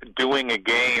doing a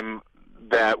game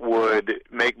that would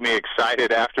make me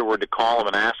excited afterward to call him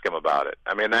and ask him about it.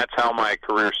 I mean, that's how my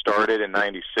career started in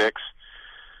 '96.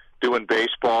 Doing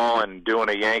baseball and doing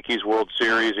a Yankees World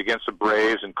Series against the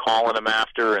Braves and calling him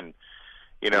after, and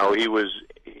he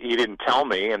didn't tell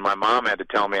me, and my mom had to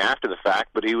tell me after the fact,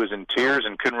 but he was in tears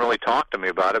and couldn't really talk to me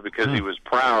about it because he was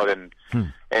proud, and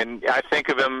I think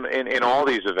of him in all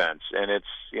these events, and it's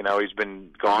he's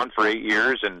been gone for 8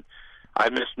 years, and I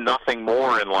miss nothing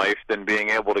more in life than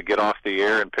being able to get off the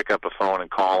air and pick up a phone and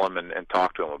call him and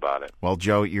talk to him about it. Well,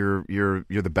 Joe, you're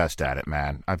the best at it,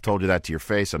 man. I've told you that to your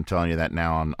face. I'm telling you that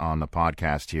now on the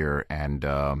podcast here, and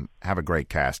have a great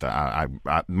cast. I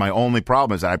my only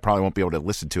problem is that I probably won't be able to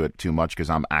listen to it too much because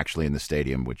I'm actually in the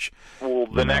stadium, which... Well,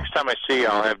 the next time I see you,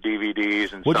 I'll have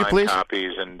DVDs and signed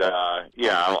copies, and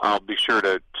I'll be sure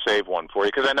to save one for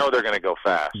you because I know they're going to go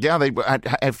fast. Yeah,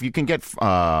 if you can get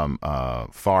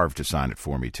Favre to sign it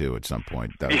for me too at some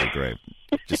point, that would be great.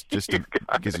 Just because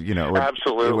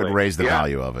absolutely, it would raise the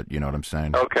value of it. You know what I'm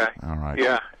saying? Okay. All right.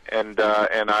 Yeah, and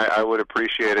I would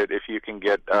appreciate it if you can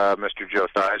get Mr. Joe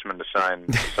Theismann to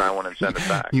sign one and send it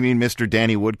back. You mean Mr.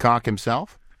 Danny Woodcock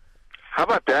himself? How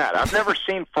about that? I've never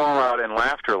seen fallout and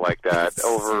laughter like that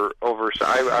over.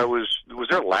 Was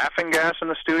there laughing gas in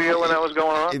the studio when that was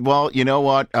going on? Well, you know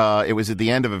what? It was at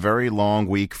the end of a very long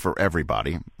week for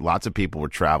everybody. Lots of people were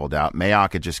traveled out.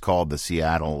 Mayock had just called the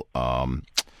Seattle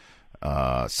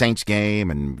Saints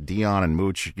game, and Dion and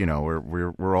Mooch.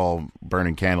 We're all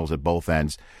burning candles at both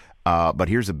ends. But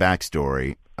here's a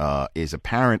backstory: is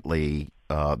apparently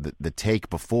the take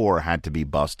before had to be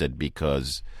busted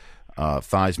because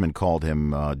Theismann called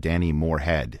him Danny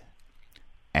Moorhead,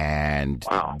 and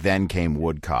then came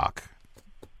Woodcock.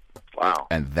 Wow.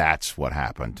 And that's what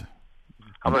happened.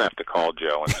 I'm going to have to call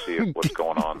Joe and see what's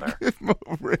going on there.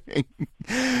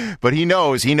 But he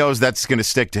knows that's going to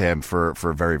stick to him for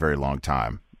a very, very long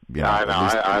time You know, I know.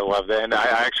 I love that. And I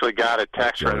actually got a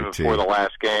text from him before the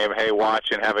last game. Hey, watch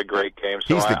and have a great game.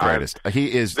 So he's the greatest.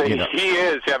 He is. He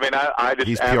is. I mean, I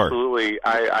just absolutely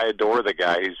I adore the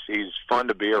guy. He's fun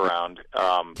to be around.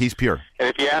 He's pure. And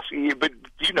if you ask, but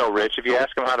you know, Rich, if you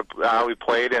ask him how he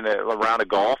played in a round of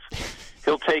golf,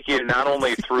 he'll take you not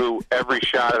only through every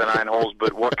shot of the 9 holes,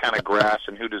 but what kind of grass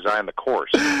and who designed the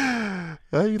course.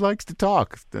 He likes to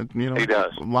talk. You know, he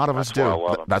does. A lot of us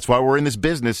do. That's why we're in this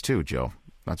business too, Joe.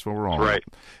 That's what we're all right.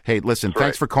 Hey, listen,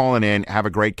 thanks for calling in. Have a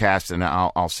great cast, and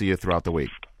I'll see you throughout the week.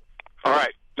 All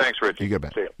right. Thanks, Rich. You get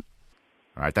back. See you.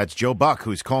 All right, that's Joe Buck,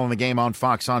 who's calling the game on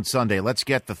Fox on Sunday. Let's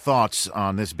get the thoughts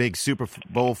on this big Super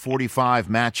Bowl 45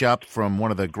 matchup from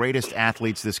one of the greatest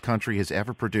athletes this country has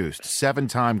ever produced,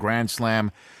 7-time Grand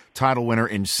Slam title winner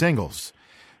in singles.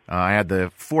 I had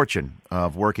the fortune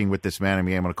of working with this man and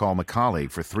being able to call him a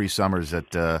colleague for 3 summers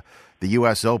at the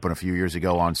U.S. Open a few years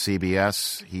ago on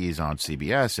CBS. He's on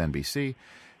CBS, NBC,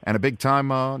 and a big-time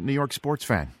New York sports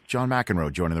fan. John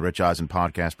McEnroe joining the Rich Eisen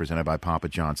podcast presented by Papa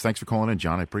John's. Thanks for calling in,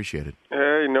 John. I appreciate it.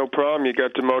 Hey, no problem. You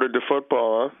got demoted to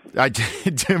football, huh? I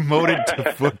did demoted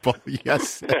to football,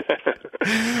 yes.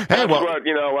 Hey, well, what,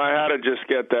 I had to just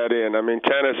get that in. I mean,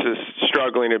 tennis is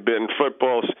struggling a bit, and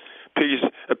football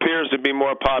appears to be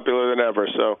more popular than ever.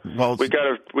 So we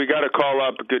got to call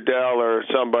up Goodell or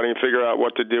somebody and figure out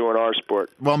what to do in our sport.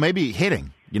 Well, maybe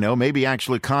hitting. Maybe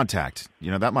actually contact.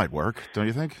 That might work, don't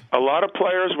you think? A lot of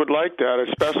players would like that,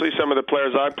 especially some of the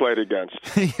players I played against.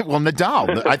 Well,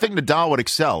 Nadal. I think Nadal would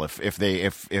excel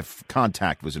if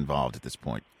contact was involved at this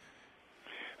point.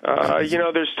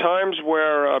 There's times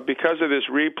where because of this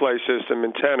replay system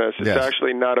in tennis, it's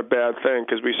actually not a bad thing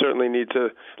because we certainly need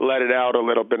to let it out a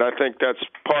little bit. I think that's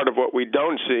part of what we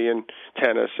don't see in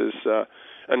tennis is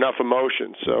enough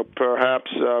emotion. So perhaps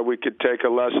we could take a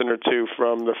lesson or two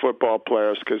from the football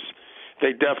players because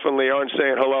they definitely aren't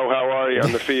saying, hello, how are you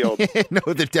on the field.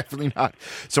 No, they're definitely not.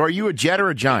 So are you a Jet or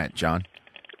a Giant, John?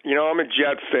 I'm a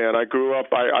Jet fan. I grew up,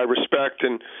 I respect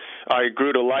and I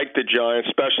grew to like the Giants,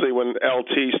 especially when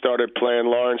LT started playing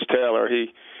Lawrence Taylor.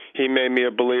 He made me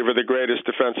a believer, the greatest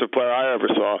defensive player I ever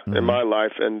saw in my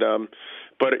life. And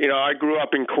but I grew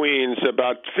up in Queens,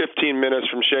 about 15 minutes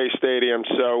from Shea Stadium.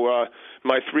 So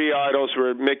my 3 idols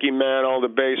were Mickey Mantle, the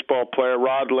baseball player,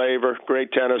 Rod Laver,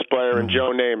 great tennis player, and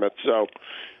Joe Namath. So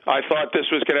I thought this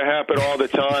was going to happen all the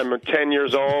time. I'm 10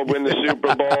 years old, win the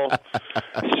Super Bowl.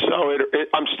 So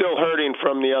I'm still hurting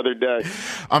from the other day.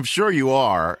 I'm sure you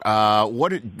are.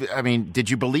 Did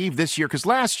you believe this year? Because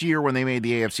last year when they made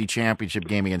the AFC Championship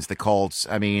game against the Colts,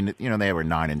 they were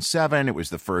 9-7. It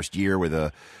was the first year with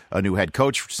a new head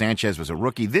coach. Sanchez was a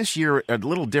rookie. This year, a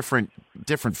little different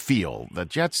feel. The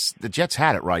Jets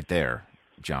had it right there,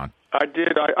 John. I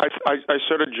did. I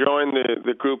sort of joined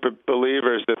the group of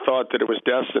believers that thought that it was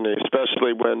destiny,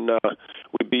 especially when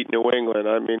we beat New England.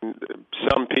 I mean,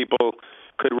 some people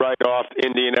could write off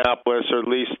Indianapolis or at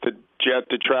least the Jet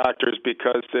detractors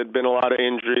because there'd been a lot of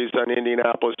injuries on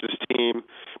Indianapolis' team,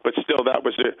 but still that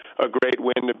was a great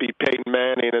win to beat Peyton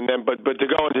Manning. And then, but to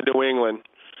go into New England.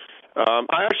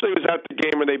 I actually was at the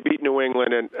game when they beat New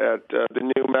England at the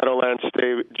new Meadowlands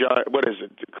Stadium. What is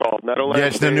it called? Meadowlands. Yeah,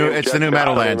 it's the new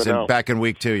Meadowlands. And back in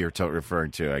week 2, you're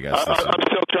referring to, I guess. I'm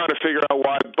still trying to figure out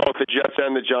why both the Jets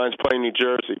and the Giants play New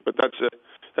Jersey, but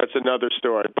that's another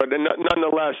story. But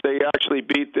nonetheless, they actually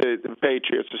beat the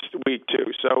Patriots week 2.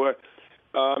 So,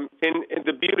 in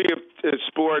the beauty of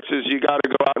sports is you got to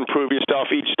go out and prove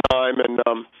yourself each time. And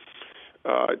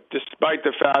despite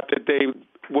the fact that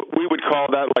we would call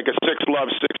that like a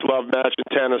 6-love match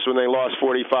in tennis when they lost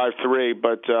 45-3,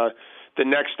 but the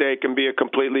next day can be a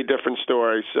completely different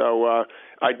story. So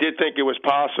I did think it was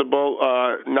possible,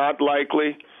 not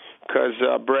likely, because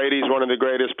Brady's one of the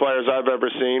greatest players I've ever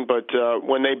seen. But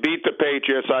when they beat the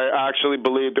Patriots, I actually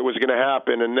believed it was going to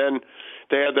happen. And then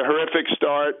they had the horrific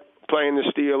start playing the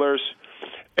Steelers,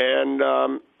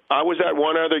 and I was at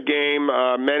one other game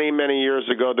many years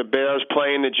ago, the Bears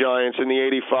playing the Giants in the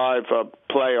 85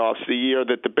 playoffs, the year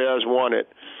that the Bears won it.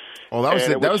 Well, that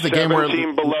was the game where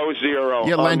 17 below 0.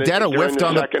 Yeah, Landeta whiffed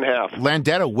on the second half.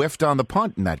 Landeta whiffed on the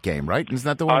punt in that game, right? Isn't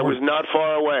that the one? I was not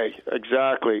far away,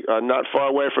 exactly, not far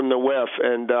away from the whiff,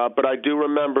 and but I do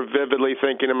remember vividly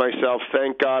thinking to myself,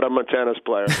 "Thank God I'm a tennis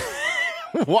player."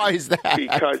 Why is that?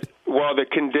 Because the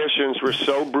conditions were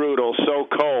so brutal, so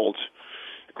cold.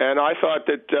 And I thought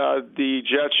that the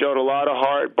Jets showed a lot of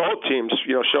heart. Both teams,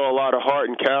 show a lot of heart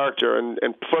and character, and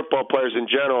football players in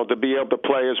general to be able to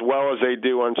play as well as they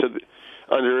do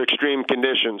under extreme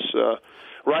conditions.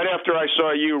 right after I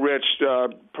saw you, Rich,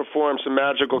 perform some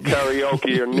magical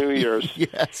karaoke on New Year's,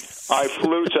 yes, I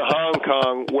flew to Hong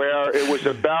Kong where it was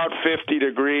about 50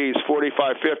 degrees,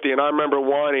 45, 50, and I remember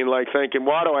whining, like thinking,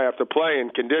 why do I have to play in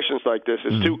conditions like this?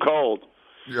 It's too cold.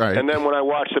 Right. And then when I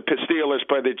watched the Steelers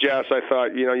play the Jets, I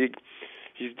thought,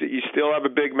 you still have a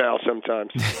big mouth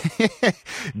sometimes.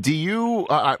 Do you?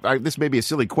 This may be a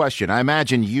silly question. I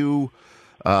imagine you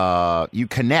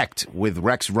connect with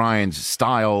Rex Ryan's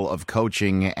style of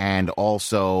coaching and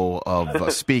also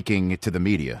of speaking to the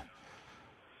media.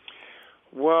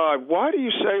 Well, why do you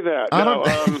say that?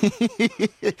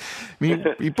 I mean,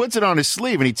 he puts it on his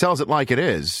sleeve and he tells it like it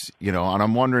is, and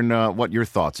I'm wondering what your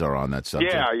thoughts are on that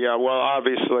subject. Yeah. Well,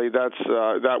 obviously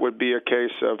that would be a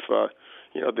case of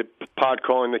the pot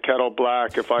calling the kettle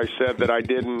black if I said that I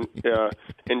didn't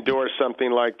endorse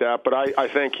something like that. But I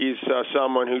think he's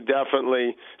someone who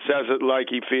definitely says it like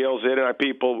he feels it, and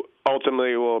people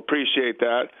ultimately will appreciate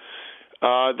that.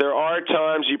 There are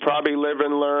times you probably live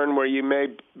and learn where you may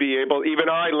be able, even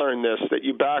I learned this, that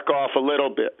you back off a little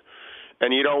bit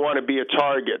and you don't want to be a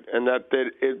target. And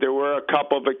there were a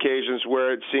couple of occasions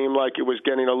where it seemed like it was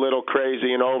getting a little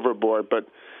crazy and overboard. But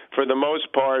for the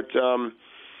most part,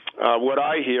 what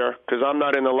I hear, because I'm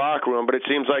not in the locker room, but it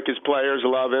seems like his players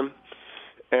love him.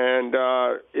 And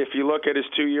if you look at his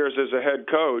 2 years as a head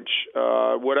coach,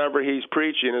 whatever he's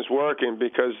preaching is working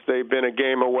because they've been a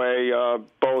game away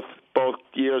both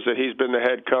years that he's been the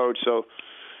head coach. So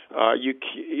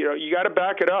you got to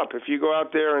back it up. If you go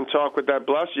out there and talk with that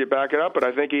bluster, you back it up. But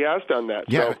I think he has done that.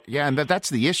 Yeah, and that's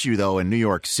the issue though in New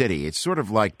York City. It's sort of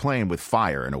like playing with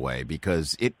fire in a way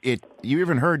because You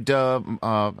even heard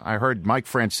I heard Mike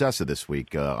Francesa this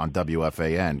week on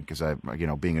WFAN because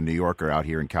being a New Yorker out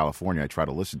here in California, I try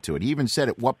to listen to it. He even said,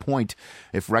 at what point,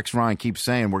 if Rex Ryan keeps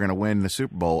saying we're going to win the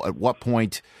Super Bowl, at what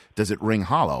point does it ring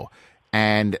hollow?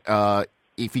 And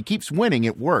if he keeps winning,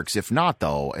 it works. If not,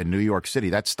 though, in New York City,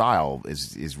 that style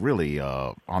is really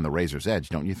on the razor's edge,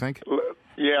 don't you think?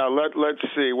 Yeah, let's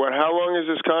see. How long is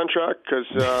his contract?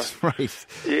 Because right.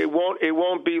 it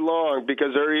won't be long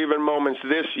because there are even moments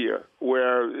this year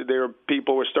where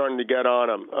people were starting to get on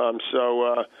him.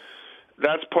 So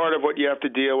that's part of what you have to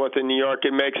deal with in New York.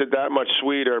 It makes it that much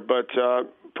sweeter. But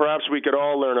perhaps we could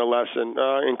all learn a lesson,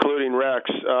 including Rex.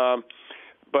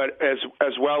 But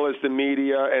as well as the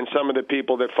media and some of the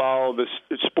people that follow the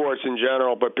sports in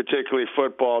general, but particularly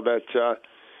football, that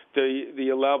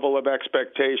the level of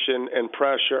expectation and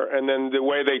pressure, and then the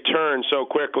way they turn so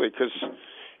quickly. Because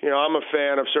I'm a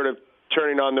fan of sort of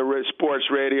turning on the sports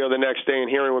radio the next day and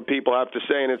hearing what people have to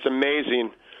say, and it's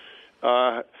amazing.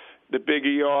 The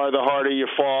bigger you are, the harder you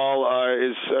fall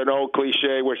is an old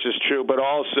cliche, which is true, but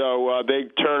also they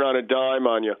turn on a dime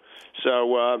on you.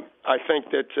 So I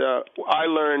think that I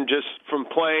learned just from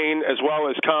playing as well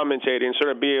as commentating,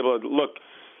 sort of be able to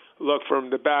look from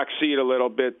the back seat a little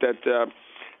bit,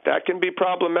 that can be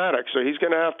problematic. So he's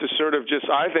going to have to sort of just,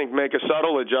 I think, make a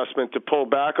subtle adjustment to pull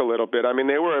back a little bit. I mean,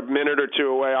 they were a minute or two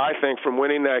away, I think, from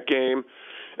winning that game,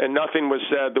 and nothing was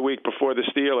said the week before the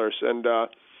Steelers. And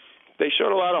they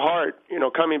showed a lot of heart,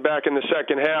 coming back in the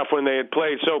second half when they had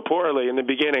played so poorly in the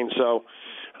beginning. So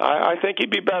I think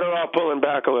he'd be better off pulling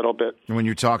back a little bit. When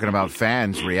you're talking about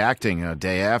fans reacting a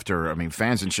day after, I mean,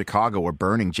 fans in Chicago were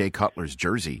burning Jay Cutler's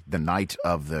jersey the night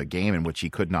of the game in which he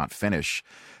could not finish.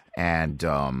 And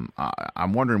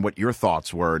I'm wondering what your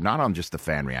thoughts were, not on just the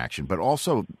fan reaction, but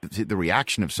also the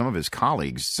reaction of some of his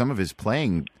colleagues, some of his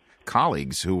playing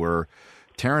colleagues who were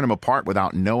tearing him apart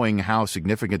without knowing how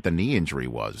significant the knee injury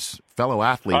was. Fellow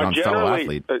athlete on fellow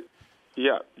athlete.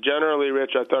 Yeah, generally,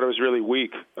 Rich, I thought it was really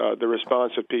weak, the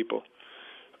response of people.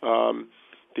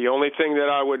 The only thing that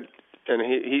I would, and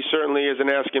he certainly isn't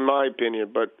asking my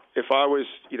opinion, but if I was,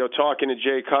 talking to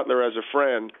Jay Cutler as a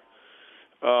friend,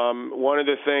 one of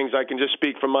the things, I can just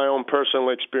speak from my own personal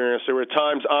experience, there were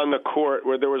times on the court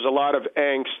where there was a lot of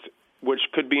angst, which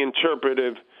could be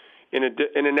interpreted in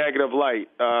a negative light,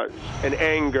 an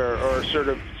anger, or sort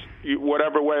of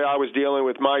whatever way I was dealing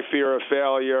with my fear of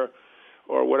failure,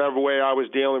 or whatever way I was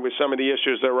dealing with some of the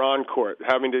issues that were on court,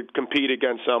 having to compete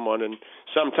against someone. And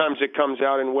sometimes it comes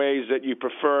out in ways that you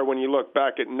prefer when you look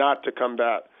back at not to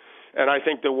combat. And I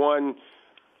think the one,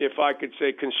 if I could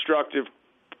say, constructive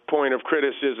point of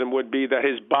criticism would be that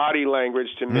his body language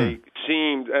to me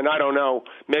seemed, and I don't know,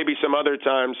 maybe some other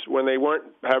times when they weren't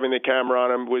having the camera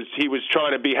on him, he was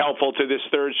trying to be helpful to this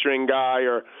third string guy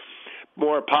or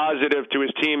more positive to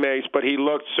his teammates, but he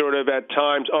looked sort of at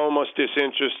times almost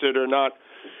disinterested or not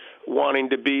wanting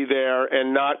to be there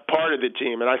and not part of the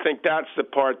team. And I think that's the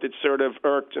part that sort of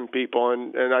irked some people.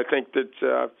 And I think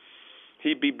that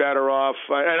he'd be better off.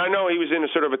 And I know he was in a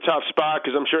sort of a tough spot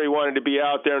because I'm sure he wanted to be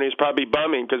out there, and he's probably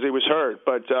bumming because he was hurt.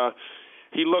 But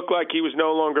he looked like he was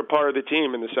no longer part of the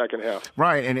team in the second half.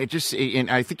 Right, and and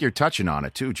I think you're touching on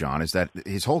it too, John, is that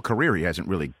his whole career he hasn't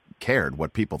really cared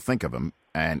what people think of him.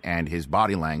 And his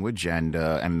body language and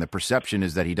the perception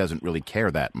is that he doesn't really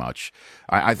care that much.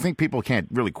 I think people can't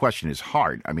really question his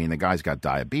heart. I mean, the guy's got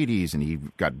diabetes and he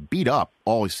got beat up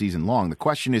all season long. The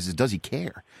question is does he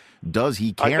care? Does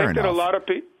he care enough? I think that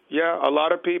a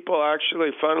lot of people actually,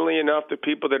 funnily enough, the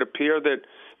people that appear that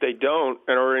they don't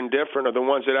and are indifferent are the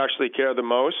ones that actually care the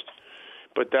most.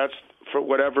 But that's, for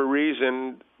whatever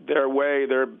reason, their way,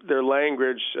 their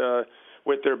language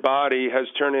with their body has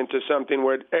turned into something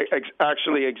where it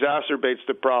actually exacerbates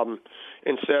the problem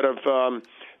instead of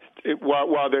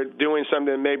while they're doing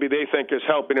something that maybe they think is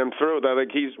helping him through. They're like,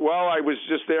 I was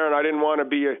just there and I didn't want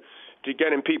to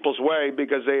get in people's way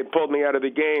because they had pulled me out of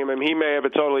the game. And he may have a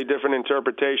totally different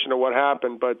interpretation of what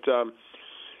happened. But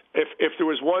if there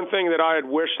was one thing that I had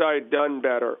wished I had done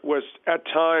better was at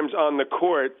times on the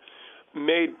court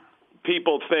made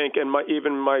people think and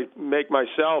make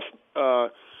myself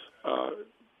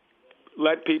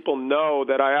let people know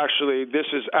that this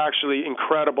is actually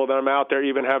incredible that I'm out there,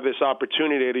 even have this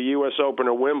opportunity at a U.S. Open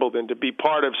or Wimbledon to be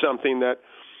part of something that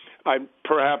I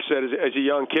perhaps as a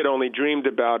young kid only dreamed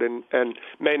about and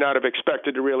may not have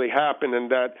expected to really happen,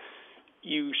 and that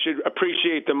you should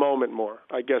appreciate the moment more,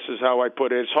 I guess is how I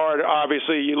put it. It's hard.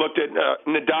 Obviously, you looked at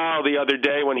Nadal the other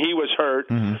day when he was hurt.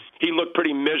 Mm-hmm. He looked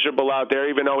pretty miserable out there,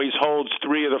 even though he holds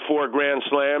 3 of the 4 Grand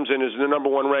Slams and is the number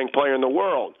 1 ranked player in the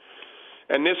world.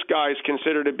 And this guy is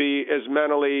considered to be as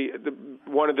mentally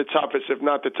one of the toughest, if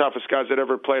not the toughest guys that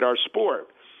ever played our sport.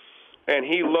 And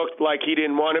he looked like he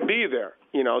didn't want to be there,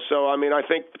 So, I mean, I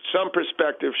think some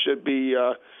perspective should be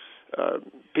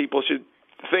people should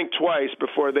think twice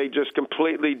before they just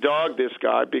completely dog this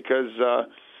guy because,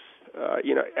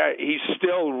 he's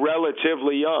still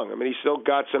relatively young. I mean, he's still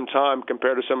got some time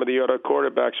compared to some of the other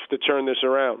quarterbacks to turn this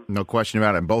around. No question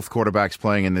about it. And both quarterbacks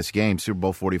playing in this game, Super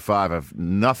Bowl 45, have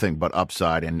nothing but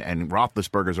upside. And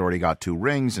Roethlisberger's already got 2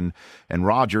 rings, and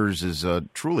Rodgers has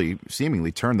truly,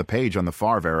 seemingly turned the page on the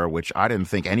Favre era, which I didn't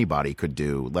think anybody could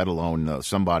do, let alone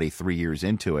somebody 3 years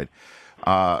into it.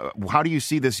 How do you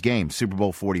see this game, Super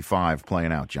Bowl 45,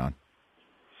 playing out, John?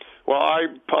 Well,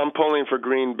 I'm pulling for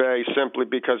Green Bay simply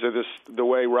because of the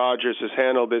way Rodgers has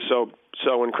handled this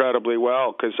so incredibly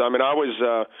well. Because, I mean, I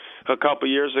was a couple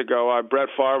years ago, Brett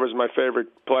Favre was my favorite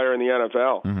player in the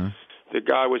NFL. Mm-hmm. The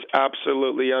guy was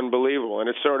absolutely unbelievable. And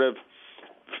it's sort of,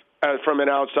 from an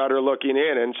outsider looking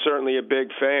in, and certainly a big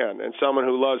fan and someone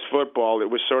who loves football, it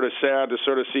was sort of sad to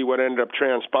sort of see what ended up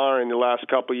transpiring the last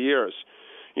couple of years.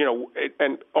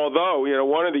 And although,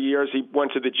 one of the years he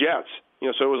went to the Jets,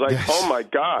 so it was like, yes. Oh, my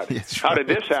God, how did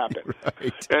this happen?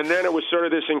 Right. And then it was sort of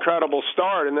this incredible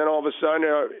start, and then all of a sudden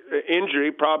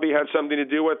injury probably had something to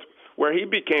do with where he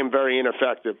became very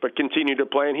ineffective but continued to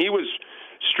play, and he was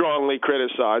strongly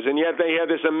criticized. And yet they had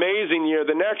this amazing year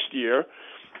the next year,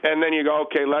 and then you go,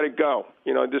 okay, let it go.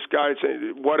 This guy,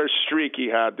 what a streak he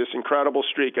had, this incredible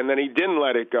streak, and then he didn't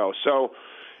let it go. So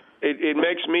it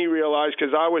makes me realize,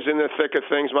 because I was in the thick of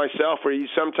things myself, where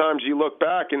sometimes you look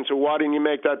back and so why didn't you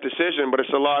make that decision? But it's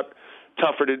a lot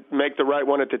tougher to make the right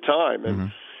one at the time.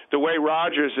 And the way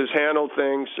Rodgers has handled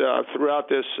things throughout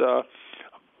this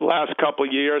last couple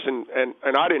of years, and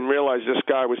I didn't realize this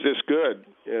guy was this good.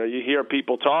 You hear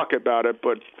people talk about it,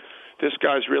 but this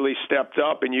guy's really stepped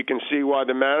up, and you can see why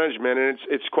the management, and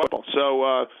it's quite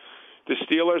so. The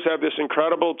Steelers have this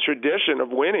incredible tradition of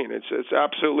winning. It's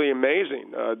absolutely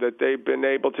amazing that they've been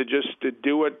able to just to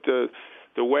do it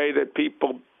the way that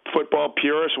football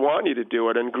purists want you to do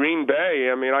it. And Green Bay,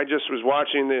 I mean, I just was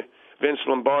watching the Vince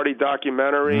Lombardi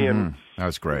documentary and that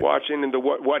was great. Watching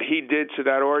what he did to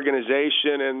that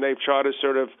organization, and they've tried to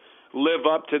sort of live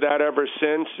up to that ever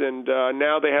since. And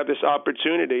now they have this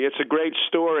opportunity. It's a great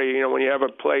story, when you have a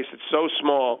place that's so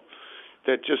small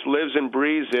that just lives and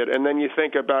breathes it, and then you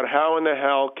think about how in the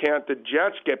hell can't the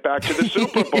Jets get back to the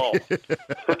Super Bowl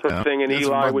thing, and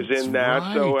Eli was in that.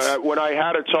 Right. So when I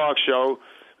had a talk show,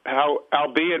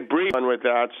 albeit brief, with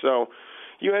that, so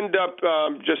you end up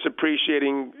just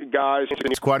appreciating guys.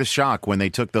 It's quite a shock when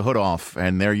they took the hood off,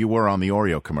 and there you were on the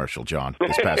Oreo commercial, John,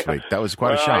 this past week. That was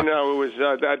quite a shock. I know. It was.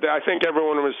 I think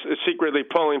everyone was secretly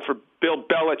pulling for Bill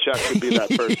Belichick to be that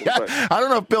person. Yeah, but I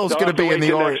don't know if Bill's going to be in the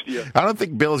Oreo. I don't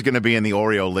think Bill's going to be in the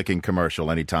Oreo licking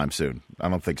commercial anytime soon. I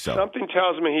don't think so. Something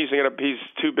tells me he's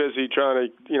too busy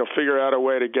trying to figure out a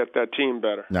way to get that team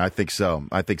better. No, I think so.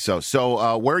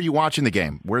 So where are you watching the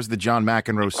game? Where's the John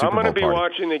McEnroe Super Bowl party? I'm going to be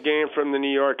watching the game from the New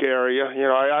New York area.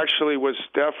 I actually was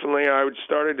I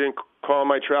started to call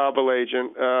my travel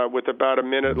agent with about a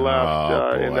minute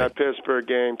left in that Pittsburgh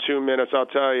game. 2 minutes, I'll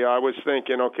tell you. I was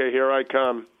thinking, okay, here I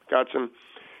come. Got some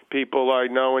people I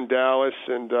know in Dallas,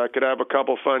 and could have a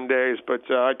couple fun days, but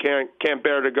I can't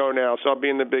bear to go now, so I'll be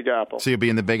in the Big Apple. So you'll be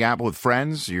in the Big Apple with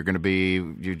friends? You're going to be,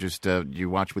 you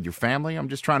watch with your family? I'm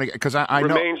just trying to, because I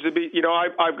know. Remains to be,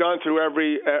 I've gone through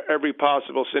every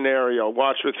possible scenario.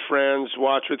 Watch with friends,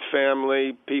 watch with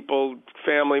family,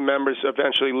 family members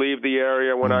eventually leave the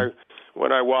area when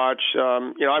I watch.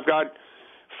 I've got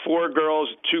 4 girls,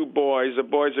 2 boys. The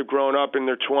boys have grown up in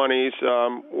their 20s.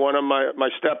 One of my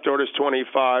stepdaughter's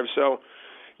 25. So,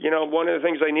 one of the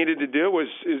things I needed to do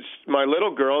is my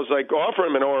little girls, offer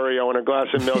them an Oreo and a glass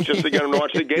of milk just to get them to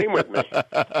watch the game with me.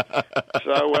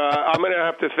 So I'm going to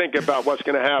have to think about what's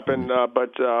going to happen,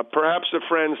 but perhaps the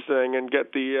friends thing and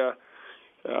get the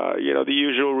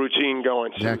usual routine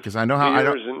going. Yeah, because I know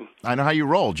how you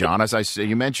roll, John. As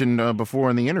you mentioned before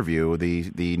in the interview,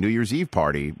 the New Year's Eve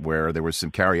party where there was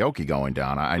some karaoke going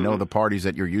down. I know the parties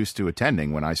that you're used to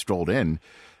attending. When I strolled in,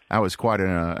 that was quite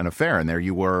an affair. And there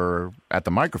you were at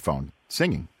the microphone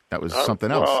singing. That was something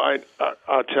else. Well,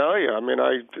 I'll tell you. I mean,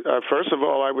 first of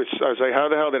all, I was like, how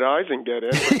the hell did Eisen get in?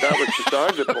 But that was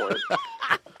besides the point.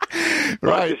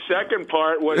 Right. But the second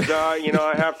part was, I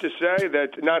have to say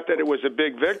that not that it was a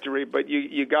big victory, but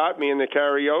you got me in the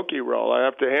karaoke role. I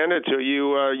have to hand it to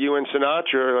you. You and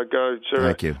Sinatra.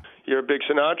 Thank you. You're a big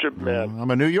Sinatra man.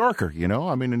 I'm a New Yorker,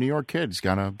 I mean, a New York kid's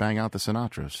got to bang out the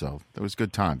Sinatra. So it was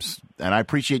good times. And I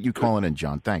appreciate you calling in,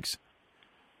 John. Thanks.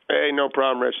 Hey, no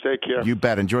problem, Rich. Take care. You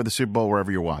bet. Enjoy the Super Bowl wherever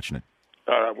you're watching it.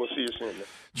 All right. We'll see you soon.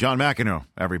 John McEnroe,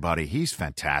 everybody. He's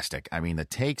fantastic. I mean, the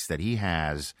takes that he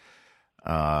has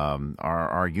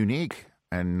are unique.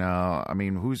 And,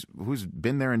 who's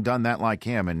been there and done that like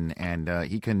him? And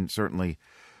he can certainly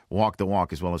walk the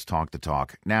walk as well as talk the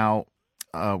talk. Now,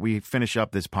 we finish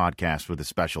up this podcast with a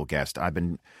special guest. I've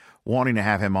been wanting to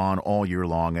have him on all year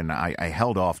long, and I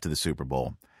held off to the Super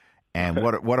Bowl. And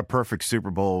what a perfect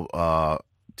Super Bowl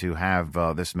to have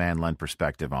this man lend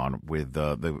perspective on, with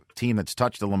the team that's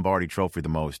touched the Lombardi Trophy the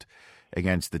most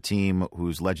against the team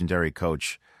whose legendary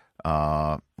coach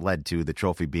led to the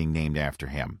trophy being named after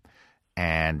him.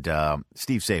 And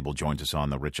Steve Sabol joins us on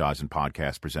the Rich Eisen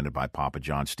podcast presented by Papa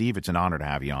John. Steve, it's an honor to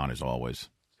have you on as always.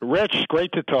 Rich,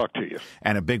 great to talk to you.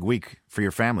 And a big week for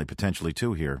your family potentially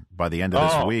too here. By the end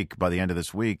of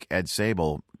this week, Ed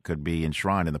Sabol could be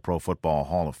enshrined in the Pro Football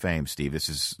Hall of Fame. Steve, this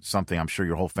is something I'm sure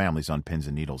your whole family's on pins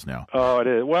and needles now. Oh, it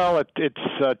is. Well, it's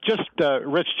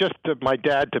Rich, my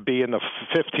dad to be in the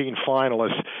 15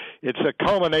 finalists. It's a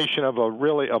culmination of a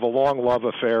long love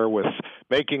affair with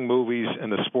making movies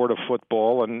and the sport of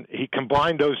football, and he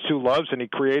combined those two loves, and he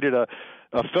created a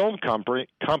film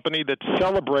company that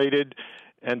celebrated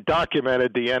and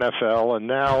documented the NFL, and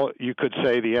now you could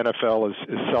say the NFL is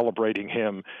celebrating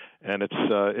him. And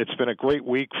it's been a great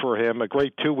week for him, a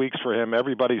great 2 weeks for him.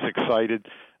 Everybody's excited.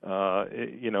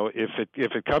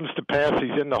 If it comes to pass,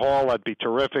 he's in the hall. That'd be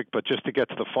terrific. But just to get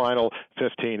to the final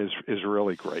 15 is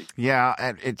really great. Yeah,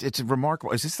 and it's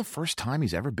remarkable. Is this the first time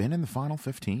he's ever been in the final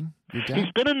 15?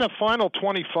 He's been in the final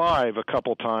 25 a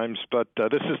couple times, but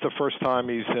this is the first time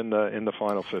he's in the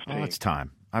final 15. Oh, it's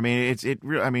time. I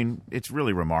mean, it's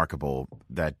really remarkable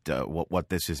that what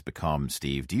this has become,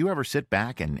 Steve. Do you ever sit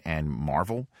back and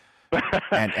marvel?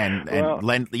 and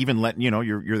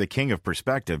you're the king of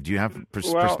perspective. Do you have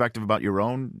perspective about your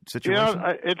own situation?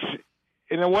 It's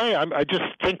in a way. I just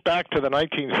think back to the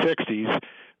 1960s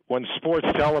when sports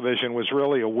television was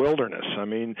really a wilderness. I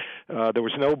mean, there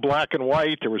was no black and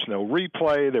white, there was no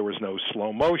replay, there was no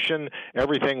slow motion.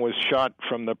 Everything was shot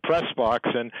from the press box,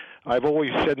 and I've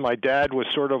always said my dad was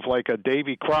sort of like a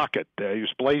Davy Crockett. He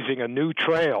was blazing a new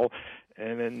trail.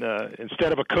 And then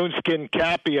instead of a coonskin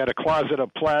cap, he had a closet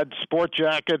of plaid sport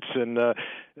jackets. And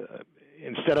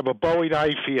instead of a Bowie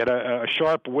knife, he had a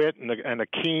sharp wit and a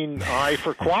keen eye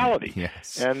for quality.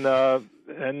 Yes. And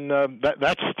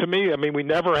that's, to me, I mean, we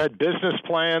never had business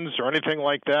plans or anything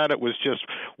like that. It was just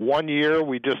 1 year.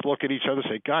 We just look at each other and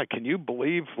say, God, can you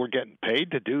believe we're getting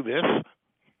paid to do this?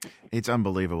 It's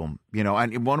unbelievable.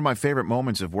 And one of my favorite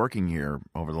moments of working here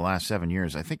over the last 7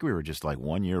 years, I think we were just like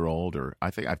 1 year old, or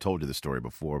I think I've told you the story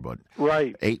before, but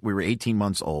right. We were 18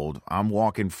 months old. I'm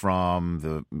walking from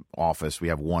the office. We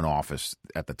have one office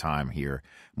at the time here.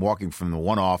 I'm walking from the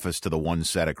one office to the one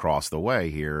set across the way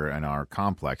here in our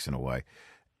complex in a way.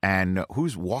 And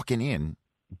who's walking in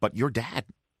but your dad?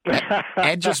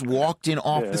 Ed just walked in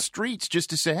off the streets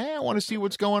just to say, "Hey, I want to see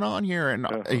what's going on here." And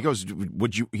he goes,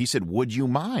 He said, "Would you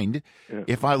mind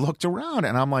if I looked around?"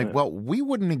 And I'm like, "Well, we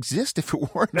wouldn't exist if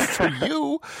it weren't for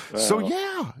you." So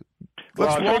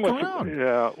let's walk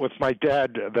around. With my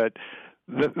dad, that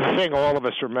the thing all of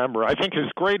us remember, I think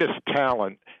his greatest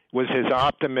talent was his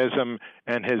optimism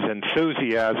and his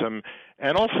enthusiasm,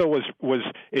 and also was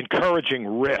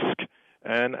encouraging risk.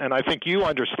 And I think you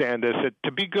understand this, that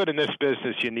to be good in this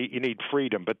business, you need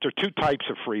freedom. But there are two types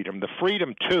of freedom. The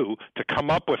freedom, to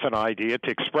come up with an idea, to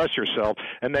express yourself,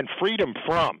 and then freedom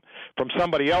from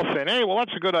somebody else saying, hey, well,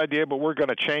 that's a good idea, but we're going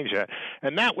to change that.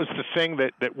 And that was the thing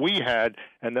that we had,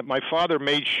 and that my father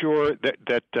made sure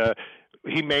that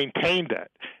he maintained that.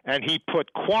 And he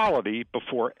put quality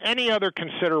before any other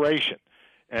consideration.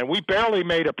 And we barely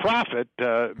made a profit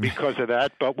because of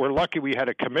that, but we're lucky we had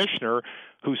a commissioner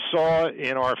who saw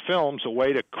in our films a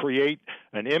way to create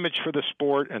an image for the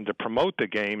sport and to promote the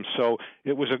game. So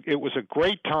it was a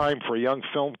great time for a young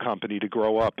film company to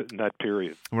grow up in that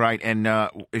period. Right. And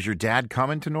is your dad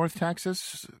coming to North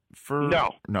Texas for?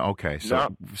 No. Okay.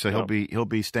 So he'll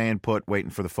be staying put, waiting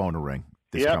for the phone to ring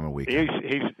this coming weekend.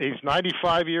 He's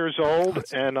 95 years old,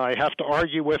 and I have to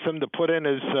argue with him to put in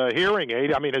his hearing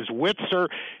aid. I mean, his wits are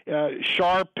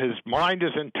sharp, his mind is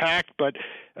intact, but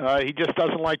he just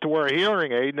doesn't like to wear a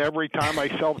hearing aid. And every time I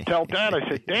tell Dad, I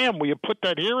say, "Damn, will you put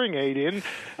that hearing aid in?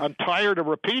 I'm tired of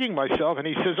repeating myself." And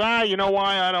he says, you know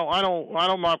why?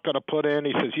 I'm not going to put in.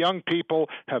 He says, young people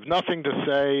have nothing to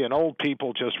say, and old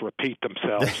people just repeat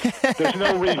themselves. There's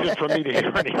no reason for me to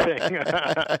hear anything.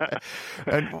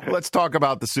 And let's talk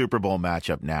about the Super Bowl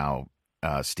matchup now,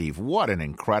 Steve. What an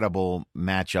incredible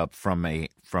matchup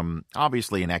from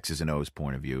obviously an X's and O's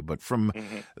point of view, but from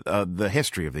the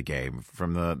history of the game,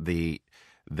 from the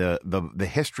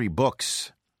history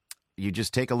books. You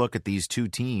just take a look at these two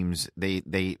teams.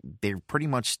 They pretty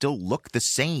much still look the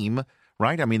same,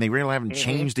 right? I mean, they really haven't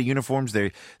changed the uniforms.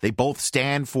 They both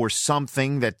stand for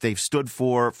something that they've stood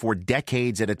for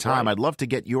decades at a time. Right. I'd love to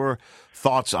get your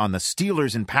thoughts on the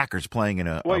Steelers and Packers playing in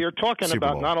a you're talking Super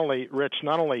about Bowl.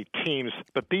 not only teams,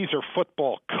 but these are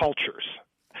football cultures.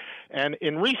 And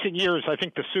in recent years, I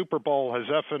think the Super Bowl has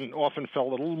often felt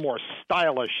a little more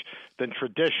stylish than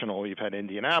traditional. You've had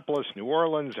Indianapolis, New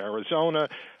Orleans, Arizona.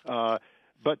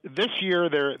 But this year,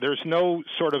 there's no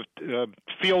sort of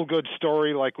feel-good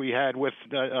story like we had with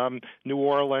New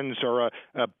Orleans, or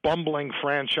a bumbling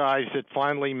franchise that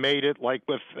finally made it, like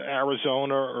with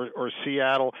Arizona or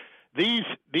Seattle. These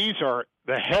are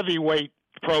the heavyweight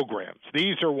programs.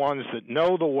 These are ones that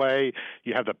know the way.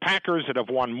 You have the Packers that have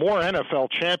won more NFL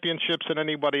championships than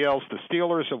anybody else. The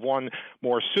Steelers have won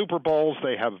more Super Bowls.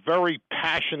 They have very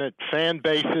passionate fan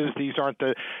bases. These aren't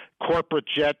the corporate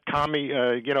jet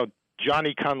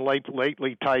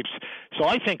Johnny-come-lately types. So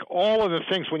I think all of the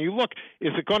things, when you look,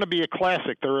 is it going to be a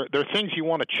classic? There are things you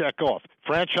want to check off.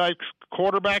 Franchise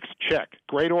quarterbacks, check.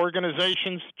 Great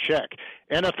organizations, check.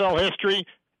 NFL history,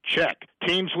 check.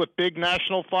 Teams with big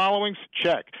national followings,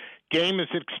 check. Game is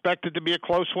expected to be a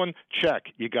close one, check.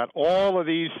 You got all of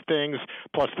these things,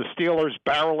 plus the Steelers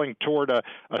barreling toward a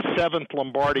seventh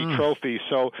Lombardi trophy.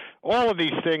 So all of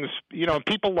these things,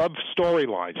 people love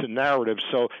storylines and narratives.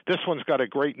 So this one's got a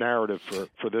great narrative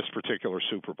for this particular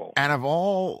Super Bowl. And of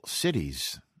all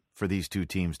cities for these two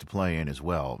teams to play in as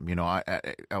well,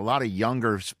 a lot of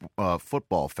younger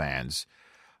football fans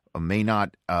may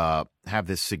not have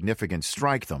this significance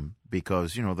strike them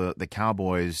because, the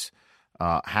Cowboys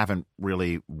haven't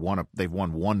really they've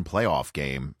won one playoff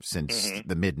game since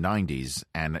the mid-'90s.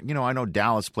 And, I know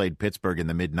Dallas played Pittsburgh in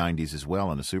the mid-'90s as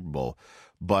well in the Super Bowl.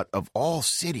 But of all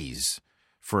cities,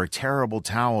 for a terrible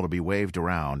towel to be waved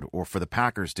around or for the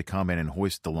Packers to come in and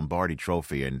hoist the Lombardi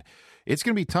trophy, and it's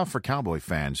going to be tough for Cowboy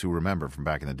fans who remember from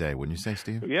back in the day, wouldn't you say,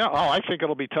 Steve? Yeah, I think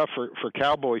it'll be tough for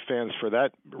Cowboy fans for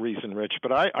that reason, Rich.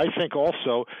 But I think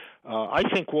also, I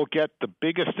think we'll get the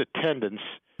biggest attendance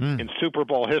in Super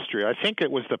Bowl history. I think it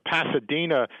was the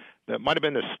Pasadena, that might have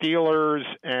been the Steelers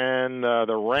and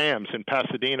the Rams in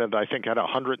Pasadena that I think had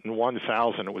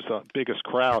 101,000. It was the biggest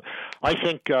crowd. I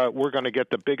think we're going to get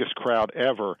the biggest crowd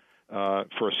ever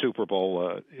for a Super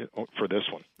Bowl for this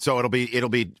one. So it'll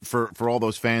be for all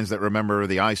those fans that remember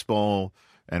the Ice Bowl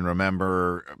and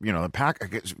remember,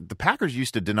 the Packers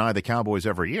used to deny the Cowboys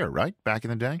every year, right? Back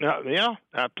in the day. The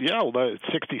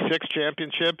 '66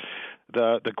 championship,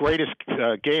 the greatest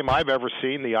game I've ever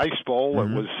seen, the Ice Bowl. It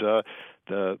was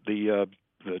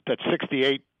that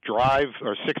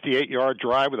 68-yard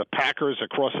drive with the Packers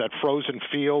across that frozen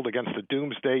field against the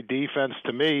Doomsday defense.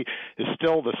 To me, is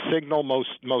still the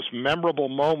most memorable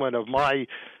moment of my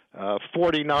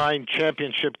 49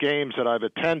 championship games that I've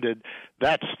attended,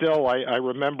 that still I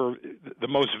remember the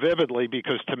most vividly,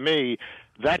 because to me,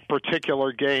 that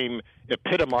particular game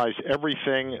epitomized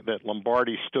everything that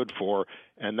Lombardi stood for,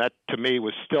 and that to me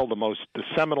was still the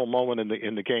seminal moment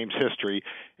in the game's history.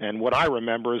 And what I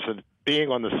remember is that being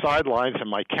on the sidelines and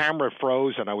my camera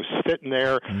froze, and I was sitting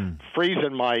there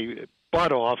freezing my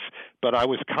butt off, but I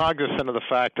was cognizant of the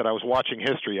fact that I was watching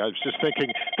history. I was just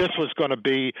thinking this was going to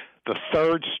be the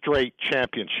third straight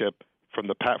championship for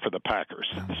the Packers.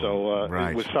 So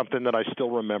It was something that I still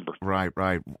remember.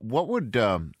 Right. What would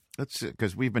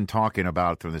because we've been talking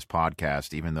about through this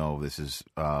podcast, even though this is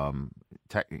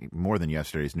more than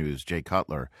yesterday's news, Jay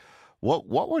Cutler.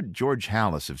 What would George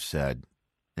Halas have said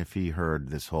if he heard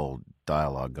this whole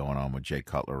dialogue going on with Jay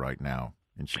Cutler right now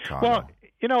in Chicago? Well,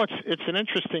 it's an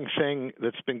interesting thing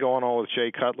that's been going on with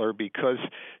Jay Cutler, because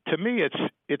to me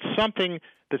it's something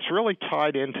that's really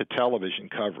tied into television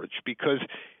coverage, because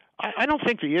I don't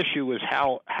think the issue is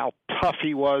how tough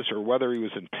he was or whether he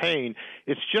was in pain.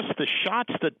 It's just the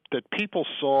shots that people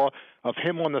saw of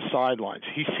him on the sidelines.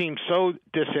 He seemed so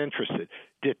disinterested,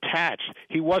 detached.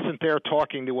 He wasn't there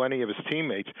talking to any of his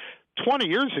teammates. 20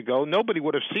 years ago, nobody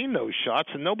would have seen those shots,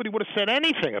 and nobody would have said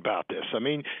anything about this. I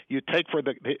mean, you take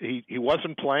he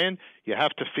wasn't playing. You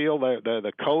have to feel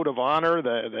the code of honor,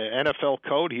 the NFL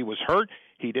code. He was hurt.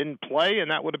 He didn't play,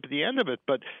 and that would have been the end of it.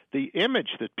 But the image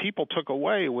that people took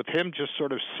away with him just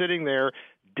sort of sitting there,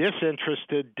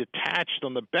 disinterested, detached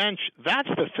on the bench, that's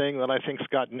the thing that I think's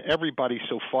gotten everybody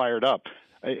so fired up.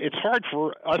 It's hard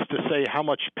for us to say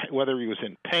whether he was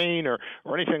in pain or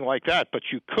anything like that, but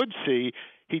you could see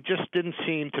he just didn't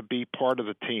seem to be part of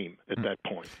the team at that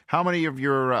point. How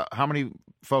many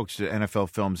folks do NFL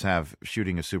Films have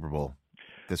shooting a Super Bowl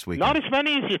this weekend? Not as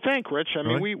many as you think, Rich. I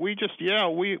mean, really? we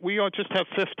just have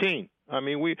 15. I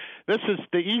mean, this is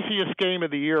the easiest game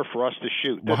of the year for us to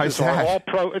shoot. Why is that?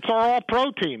 It's our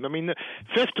all-pro team. I mean,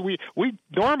 we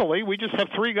normally just have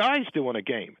 3 guys doing a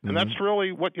game, and that's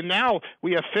really what. Now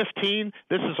we have 15.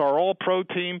 This is our all-pro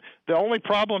team. The only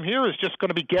problem here is just going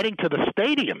to be getting to the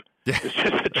stadium. It's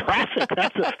just the traffic.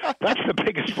 That's the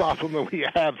biggest problem that we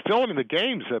have. Filming the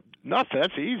games, nothing.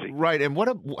 That's easy. Right. And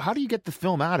how do you get the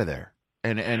film out of there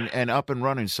and up and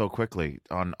running so quickly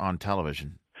on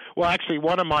television? Well, actually,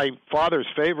 one of my father's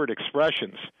favorite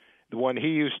expressions, when he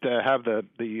used to have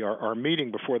our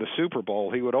meeting before the Super Bowl,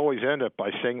 he would always end up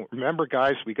by saying, "Remember,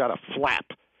 guys, we got a flap,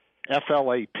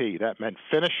 FLAP. That meant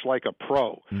finish like a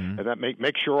pro, and that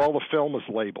make sure all the film is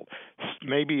labeled.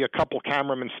 Maybe a couple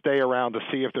cameramen stay around to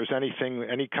see if there's any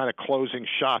kind of closing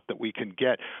shot that we can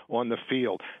get on the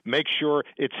field. Make sure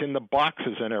it's in the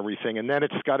boxes and everything, and then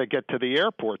it's got to get to the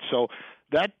airport." So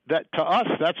that to us,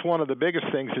 that's one of the biggest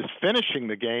things, is finishing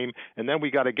the game, and then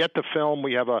we got to get the film.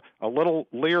 We have a little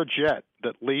Lear jet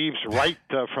that leaves right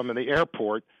from the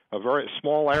airport, a very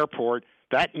small airport.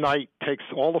 That night takes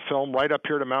all the film right up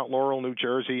here to Mount Laurel, New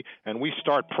Jersey, and we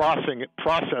start processing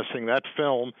that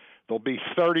film. There'll be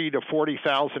 30 to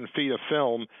 40,000 feet of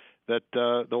film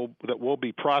that we'll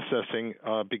be processing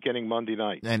beginning Monday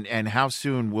night. And how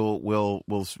soon will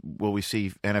we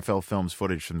see NFL Films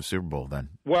footage from the Super Bowl then?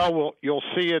 Well, you'll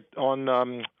see it on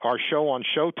our show on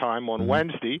Showtime on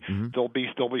Wednesday. There'll be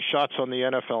shots on the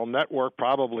NFL Network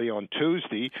probably on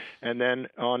Tuesday, and then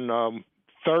on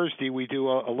Thursday we do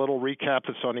a little recap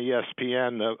that's on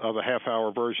ESPN of a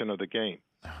half-hour version of the game.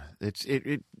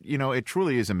 It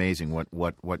truly is amazing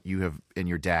what you have and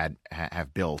your dad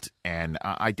have built. And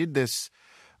I did this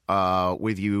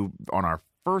with you on our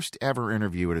first ever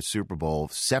interview at a Super Bowl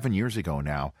 7 years ago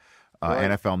now,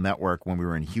 NFL Network, when we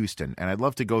were in Houston. And I'd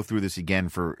love to go through this again.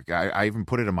 I even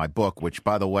put it in my book, which,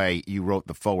 by the way, you wrote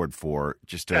the forward for,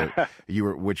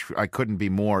 which I couldn't be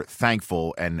more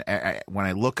thankful. And when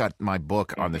I look at my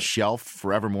book on the shelf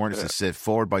forevermore, and it says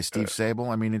forward by Steve Sabol.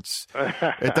 I mean,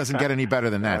 it doesn't get any better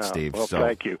than that, Steve. Well, so,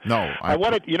 thank you. No, I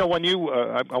want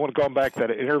to go back to that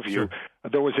interview. Sure.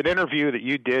 There was an interview that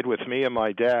you did with me and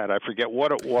my dad. I forget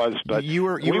what it was, but we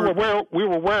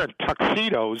were wearing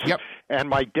tuxedos, and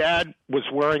my dad was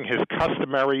wearing his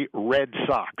customary red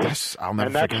socks. Yes, I'll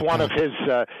never forget that. And that's one of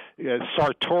his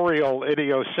sartorial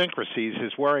idiosyncrasies,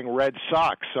 is wearing red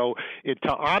socks. So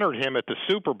to honor him at the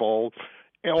Super Bowl,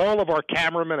 all of our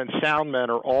cameramen and sound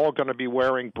men are all going to be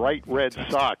wearing bright red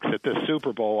socks at this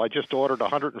Super Bowl. I just ordered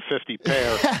 150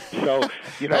 pair. So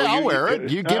I'll wear it.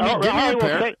 You give me a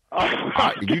pair.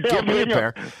 You give me a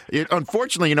pair.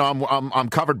 Unfortunately, I'm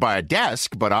covered by a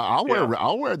desk, but I'll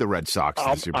wear the Red Sox.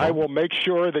 I will make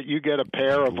sure that you get a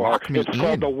pair of it's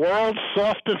called the world's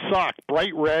softest sock,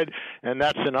 bright red, and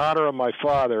that's in honor of my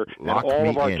father. And all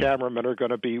of our cameramen are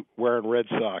going to be wearing Red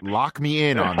socks. Lock me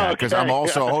in on that, because I'm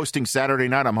also hosting Saturday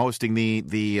night. I'm hosting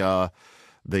the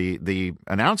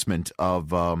announcement of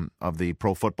the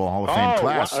Pro Football Hall of Fame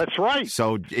class. That's right.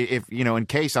 So if in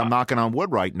case I'm knocking on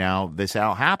wood right now, this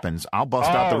all happens, I'll bust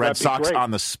out the Red Sox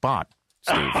on the spot,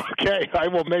 Steve. Okay, I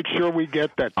will make sure we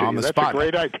get that to on you. the That's spot. a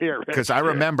great idea. Because I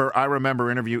remember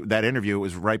that interview. It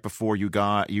was right before you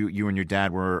and your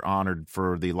dad were honored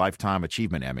for the Lifetime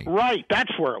Achievement Emmy. Right,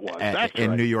 that's where it was.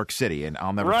 In New York City, and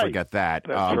I'll never forget that.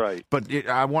 That's right. But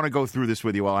I want to go through this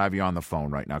with you while I have you on the phone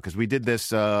right now, because we did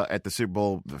this at the Super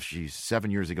Bowl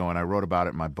 7 years ago, and I wrote about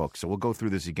it in my book. So we'll go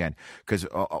through this again, because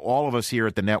all of us here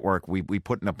at the network, we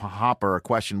put in a hopper a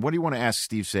question. What do you want to ask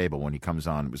Steve Sabol when he comes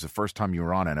on? It was the first time you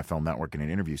were on NFL Network in an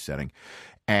interview setting.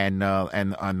 And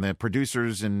the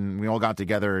producers and we all got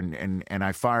together and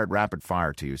I fired rapid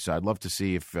fire to you. So I'd love to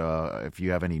see if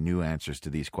you have any new answers to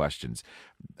these questions.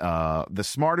 The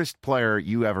smartest player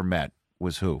you ever met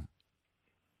was who?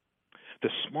 The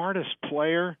smartest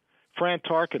player, Fran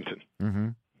Tarkenton. Mm-hmm.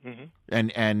 Mm-hmm.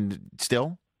 And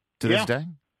still to this day,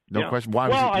 no question. Why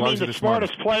was he the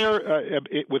smartest player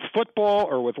with football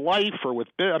or with life or with?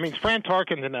 I mean, Fran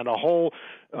Tarkenton had a whole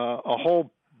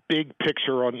big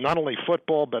picture on not only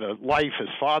football but a life. His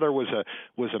father was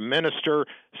a minister,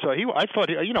 so I thought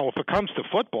if it comes to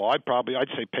football, I'd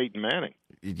say Peyton Manning.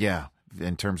 Yeah,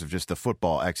 in terms of just the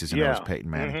football X's and O's, Peyton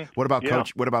Manning. Mm-hmm. What about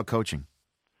coach? What about coaching?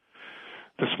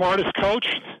 The smartest coach,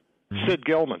 Sid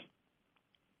Gilman.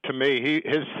 To me,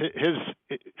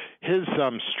 his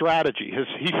strategy,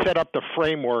 he set up the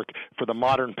framework for the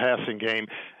modern passing game.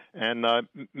 And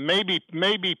maybe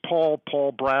Paul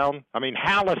Brown. I mean,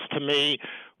 Hallis to me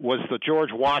was the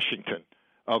George Washington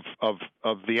of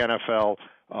the NFL.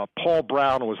 Paul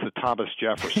Brown was the Thomas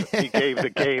Jefferson. He gave the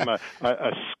game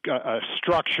a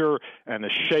structure and a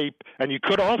shape. And you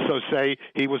could also say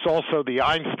he was also the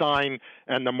Einstein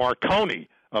and the Marconi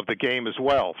of the game as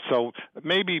well. So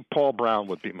maybe Paul Brown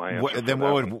would be my answer. Then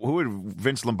who would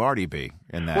Vince Lombardi be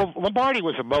in that? Well, Lombardi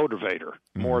was a motivator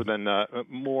more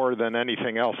than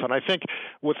anything else. And I think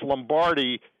with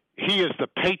Lombardi, he is the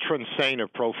patron saint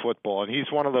of pro football, and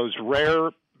he's one of those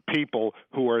rare people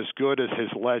who are as good as his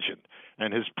legend.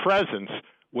 And his presence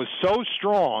was so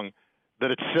strong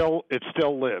that it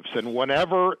still lives. And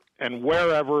whenever and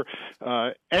wherever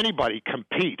anybody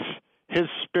competes, his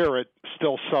spirit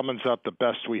still summons up the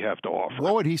best we have to offer.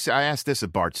 What would he say? I asked this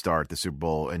of Bart Starr at the Super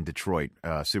Bowl in Detroit,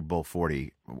 Super Bowl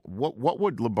 40. What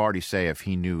would Lombardi say if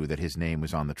he knew that his name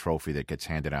was on the trophy that gets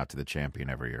handed out to the champion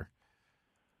every year?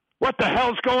 What the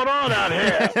hell's going on out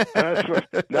here?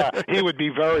 He would be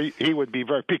very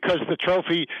because the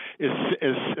trophy is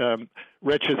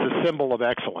Rich, is a symbol of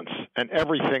excellence, and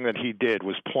everything that he did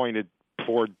was pointed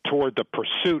toward the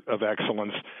pursuit of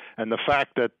excellence. And the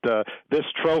fact that this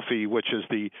trophy, which is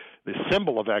the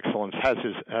symbol of excellence,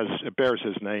 bears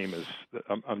his name,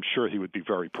 I'm sure he would be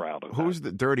very proud of. Who's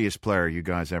the dirtiest player you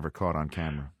guys ever caught on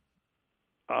camera?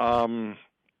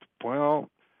 Well,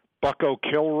 Bucko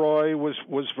Kilroy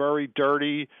was very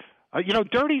dirty.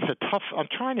 Dirty's a tough. I'm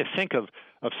trying to think of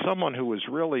someone who was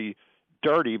really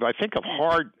dirty, but I think of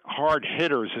hard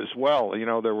hitters as well.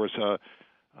 There was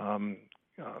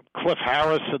Cliff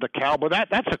Harris of the Cowboy.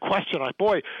 That's a question.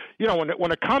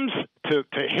 When it comes to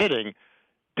hitting,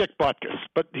 Dick Butkus,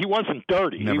 but he wasn't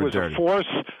dirty. Never he was dirty. A force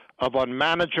of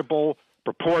unmanageable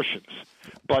proportions.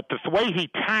 But the way he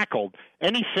tackled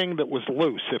anything that was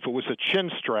loose, if it was a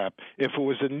chin strap, if it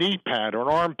was a knee pad or an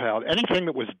arm pad, anything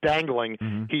that was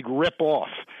dangling, he'd rip off.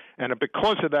 And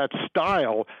because of that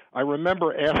style, I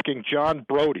remember asking John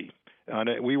Brody,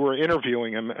 and we were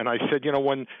interviewing him, and I said,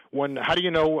 how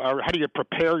do you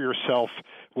prepare yourself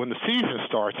when the season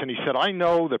starts? And he said, I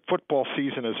know that football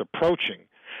season is approaching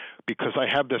because I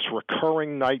have this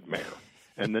recurring nightmare.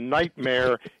 And the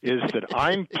nightmare is that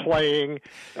I'm playing,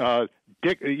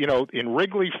 in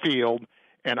Wrigley Field,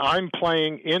 and I'm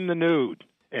playing in the nude,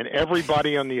 and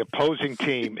everybody on the opposing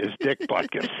team is Dick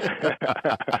Butkus.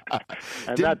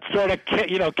 And that sort of,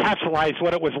 capsulized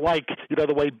what it was like,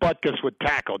 the way Butkus would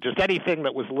tackle. Just anything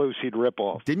that was loose, he'd rip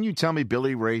off. Didn't you tell me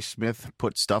Billy Ray Smith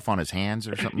put stuff on his hands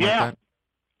or something like that?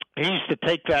 He used to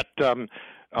take that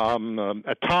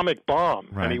atomic bomb,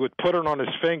 right, and he would put it on his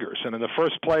fingers. And in the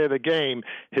first play of the game,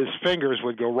 his fingers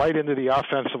would go right into the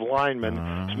offensive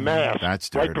lineman's mask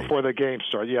right before the game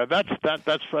started. Yeah, that's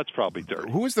probably dirty.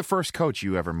 Who was the first coach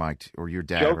you ever mic'd, or your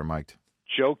dad ever mic'd?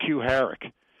 Joe Q.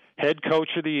 Herrick. head coach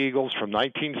of the Eagles from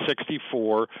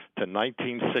 1964 to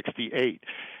 1968.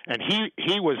 And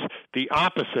he was the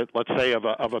opposite, let's say, of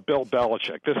a Bill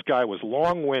Belichick. This guy was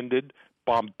long-winded,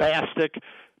 bombastic,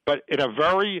 but in a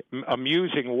very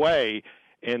amusing way,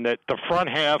 in that the front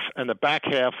half and the back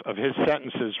half of his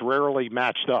sentences rarely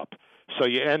matched up. So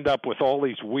you end up with all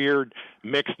these weird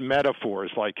mixed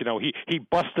metaphors, like, he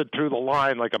busted through the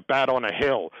line like a bat on a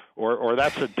hill, or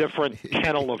that's a different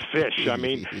kennel of fish. I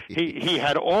mean, he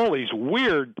had all these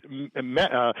weird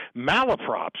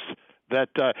malaprops that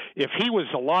if he was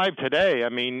alive today, I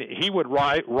mean, he would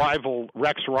rival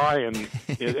Rex Ryan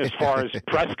as far as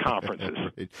press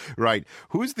conferences. Right.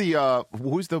 Who's the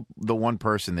one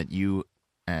person that you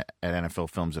at NFL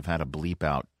Films have had to bleep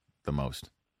out the most?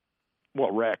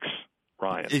 Well, Rex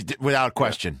Ryan. Without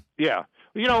question. Yeah.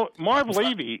 Marv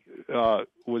Levy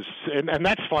was, and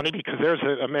that's funny because there's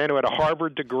a man who had a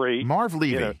Harvard degree. Marv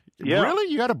Levy.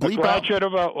 Really? You got to bleep out? Graduate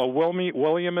of a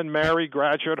William and Mary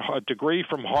graduate, a degree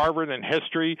from Harvard in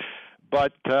history.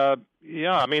 But, I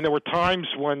mean, there were times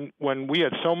when we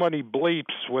had so many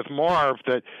bleeps with Marv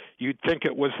that you'd think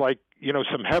it was like,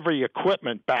 some heavy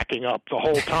equipment backing up the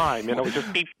whole time. It was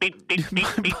just beep, beep, beep, beep,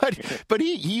 beep. But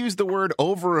he used the word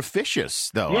over-officious,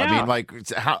 though. Yeah. I mean, like,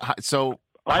 so...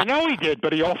 I know he did,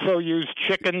 but he also used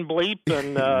chicken bleep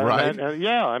and right.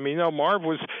 I mean, Marv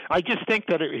was. I just think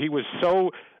that he was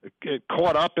so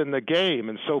caught up in the game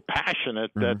and so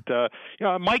passionate that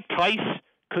Mike Tice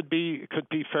could be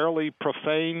fairly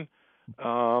profane.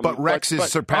 But Rex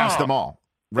has surpassed them all.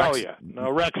 Rex. Oh yeah,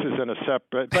 no, Rex is in a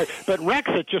separate, but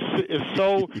Rex, it just is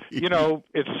so,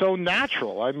 it's so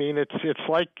natural. I mean, it's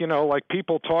like, like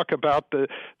people talk about the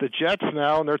Jets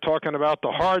now, and they're talking about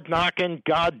the hard knocking,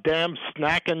 goddamn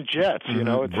snacking Jets.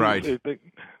 It's, right.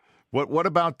 What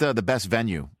about the best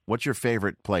venue? What's your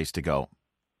favorite place to go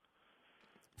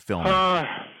film? Well,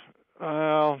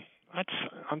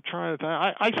 I'm trying to think.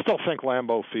 I still think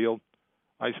Lambeau Field.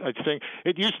 I think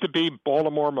it used to be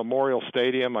Baltimore Memorial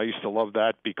Stadium. I used to love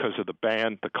that because of the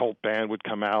band. The Cult band would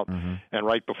come out, and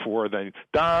right before they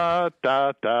da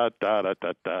da da da da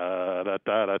da da da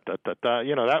da da da da.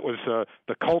 That was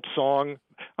the Cult song.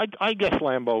 I guess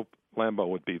Lambeau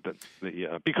would be the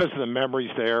because of the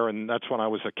memories there, and that's when I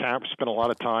was spent a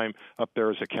lot of time up there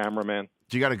as a cameraman.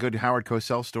 Do you got a good Howard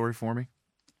Cosell story for me?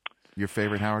 Your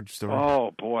favorite Howard story?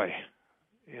 Oh boy,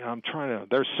 I'm trying to.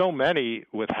 There's so many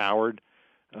with Howard.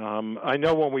 I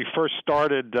know when we first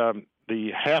started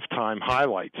the halftime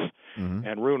highlights,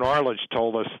 and Rune Arledge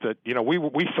told us that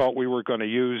we thought we were going to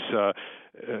use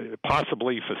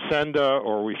possibly Facenda,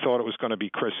 or we thought it was going to be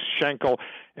Chris Schenkel,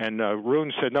 and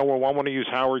Rune said no, we want to use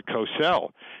Howard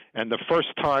Cosell. And the first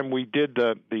time we did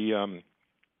we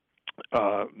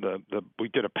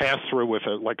did a pass through with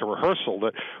a rehearsal,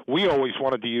 that we always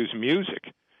wanted to use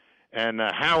music. And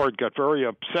Howard got very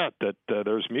upset that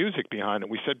there's music behind it.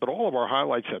 We said, but all of our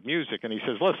highlights have music. And he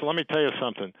says, listen, let me tell you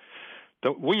something.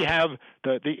 We have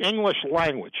the English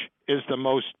language is the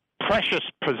most precious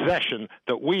possession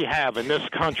that we have in this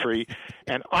country,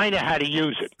 and I know how to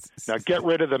use it. Now get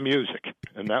rid of the music.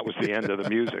 And that was the end of the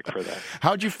music for that.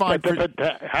 How'd you find?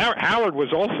 Howard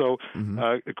was also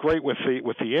great with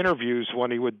the interviews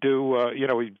when he would do.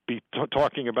 He'd be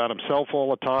talking about himself all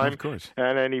the time. Of course.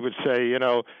 And then he would say,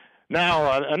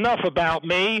 now, enough about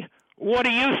me. What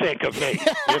do you think of me?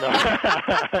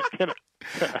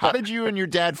 How did you and your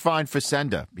dad find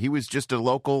Facenda? He was just a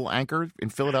local anchor in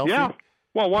Philadelphia? Yeah.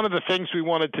 Well, one of the things we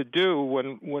wanted to do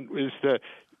when is to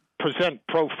present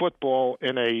pro football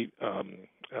in a,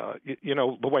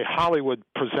 the way Hollywood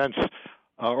presents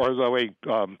or the way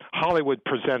Hollywood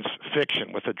presents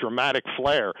fiction with a dramatic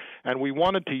flair. And we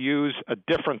wanted to use a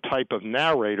different type of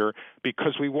narrator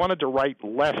because we wanted to write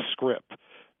less script.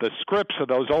 The scripts of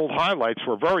those old highlights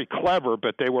were very clever,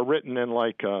 but they were written in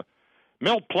like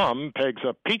Milt Plum pegs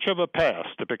a peach of a pass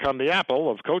to become the apple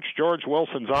of Coach George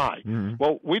Wilson's eye.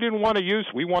 Well, we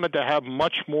wanted to have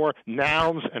much more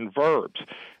nouns and verbs.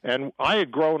 And I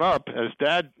had grown up as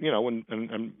Dad,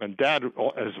 and Dad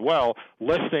as well,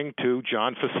 listening to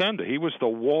John Facenda. He was the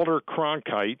Walter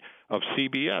Cronkite of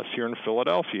CBS here in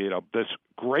Philadelphia, this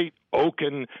great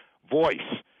oaken voice.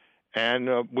 And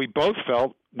we both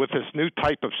felt with this new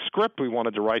type of script we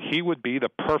wanted to write, he would be the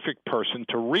perfect person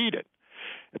to read it.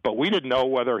 But we didn't know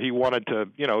whether he wanted to,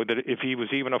 that if he was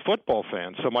even a football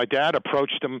fan. So my dad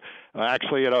approached him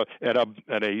actually at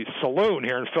a saloon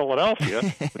here in Philadelphia,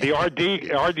 the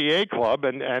RDA Club,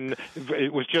 and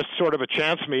it was just sort of a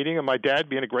chance meeting. And my dad,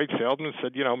 being a great salesman,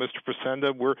 said, Mr.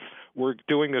 Facenda, we're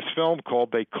doing this film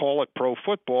called They Call It Pro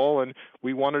Football, and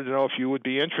we wanted to know if you would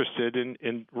be interested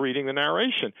in reading the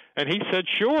narration. And he said,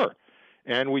 sure.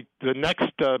 And the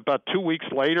next about 2 weeks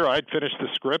later, I'd finished the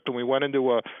script, and we went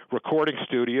into a recording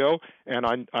studio. And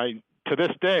I to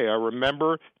this day, I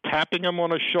remember tapping him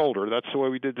on his shoulder. That's the way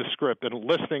we did the script, and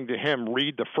listening to him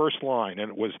read the first line.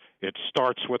 And it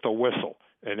starts with a whistle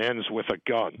and ends with a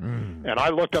gun. And I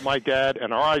looked at my dad,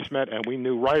 and our eyes met, and we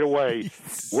knew right away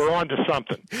we're on to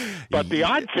something. But the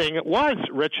odd thing was,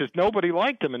 Rich, is nobody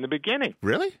liked him in the beginning.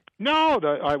 Really? No,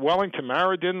 Wellington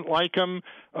Mara didn't like him.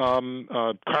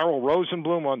 Carl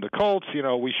Rosenblum on the Colts,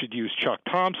 we should use Chuck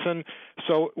Thompson.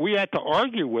 So we had to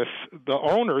argue with the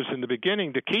owners in the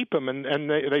beginning to keep him, and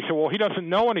they said, well, he doesn't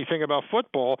know anything about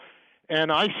football. And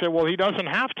I said, well, he doesn't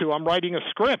have to. I'm writing a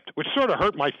script, which sort of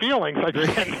hurt my feelings. I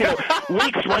spent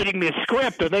weeks writing this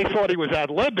script, and they thought he was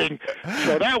ad-libbing.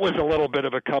 So that was a little bit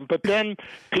of a come. But then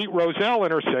Pete Rozelle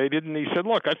interceded, and he said,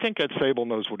 look, I think Ed Sabol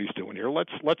knows what he's doing here.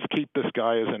 Let's keep this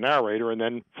guy as a narrator. And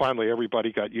then finally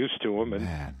everybody got used to him,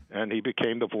 and he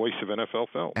became the voice of NFL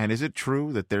film. And is it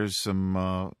true that there's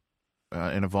some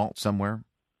in a vault somewhere,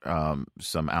 some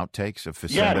outtakes of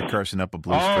Facenda cursing up a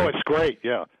blue streak? Oh, it's great,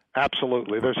 yeah.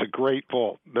 Absolutely. There's a great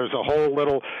vault. There's a whole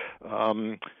little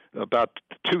about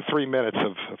 2-3 minutes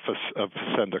of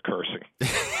Facenda cursing.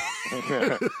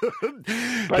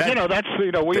 But that's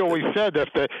we always said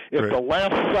if the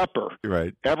Last Supper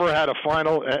ever had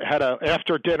a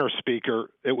after dinner speaker,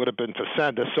 it would have been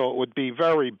Facenda. So it would be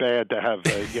very bad to have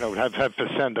have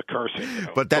Facenda cursing.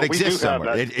 But that exists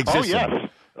somewhere. It exists. Oh yes.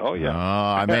 Oh yeah.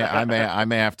 I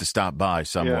may have to stop by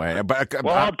somewhere. Yeah. But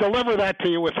I'll deliver that to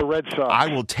you with the Red Sox. I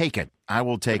will take it.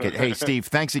 Hey, Steve,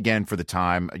 thanks again for the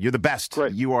time. You're the best.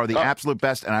 Great. You are the absolute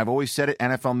best. And I've always said it,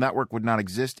 NFL Network would not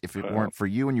exist if it weren't for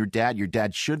you and your dad. Your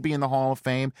dad should be in the Hall of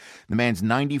Fame. The man's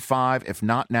 95. If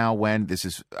not now, when? This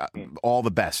is all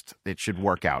the best. It should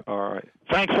work out. All right.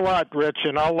 Thanks a lot, Rich,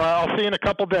 and I'll see you in a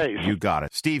couple days. You got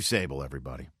it. Steve Sabol,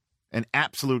 everybody. An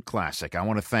absolute classic. I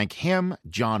want to thank him,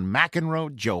 John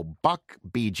McEnroe, Joe Buck,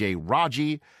 B.J.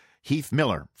 Raji, Heath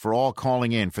Miller for all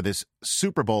calling in for this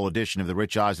Super Bowl edition of the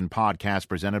Rich Eisen podcast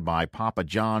presented by Papa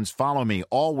John's. Follow me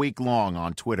all week long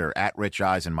on Twitter at Rich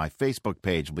Eisen. My Facebook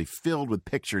page will be filled with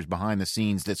pictures behind the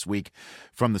scenes this week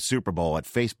from the Super Bowl at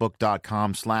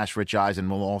facebook.com/Rich Eisen.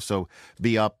 Will also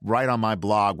be up right on my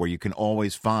blog where you can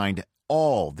always find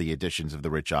all the editions of the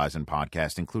Rich Eisen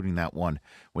podcast, including that one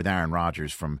with Aaron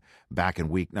Rodgers from back in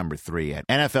week number 3 at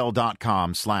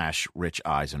NFL.com/Rich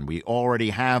Eisen. We already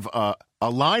have a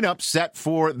lineup set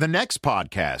for the next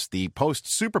podcast, the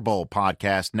post-Super Bowl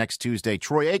podcast next Tuesday.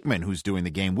 Troy Aikman, who's doing the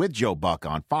game with Joe Buck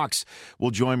on Fox,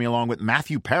 will join me along with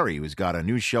Matthew Perry, who's got a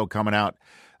new show coming out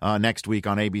next week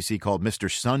on ABC called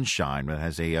Mr. Sunshine that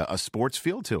has a sports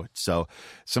feel to it. So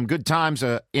some good times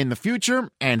in the future.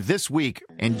 And this week,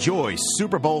 enjoy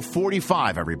Super Bowl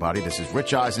 45, everybody. This is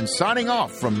Rich Eisen signing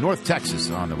off from North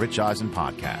Texas on the Rich Eisen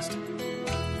podcast.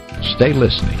 Stay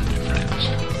listening,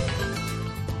 friends.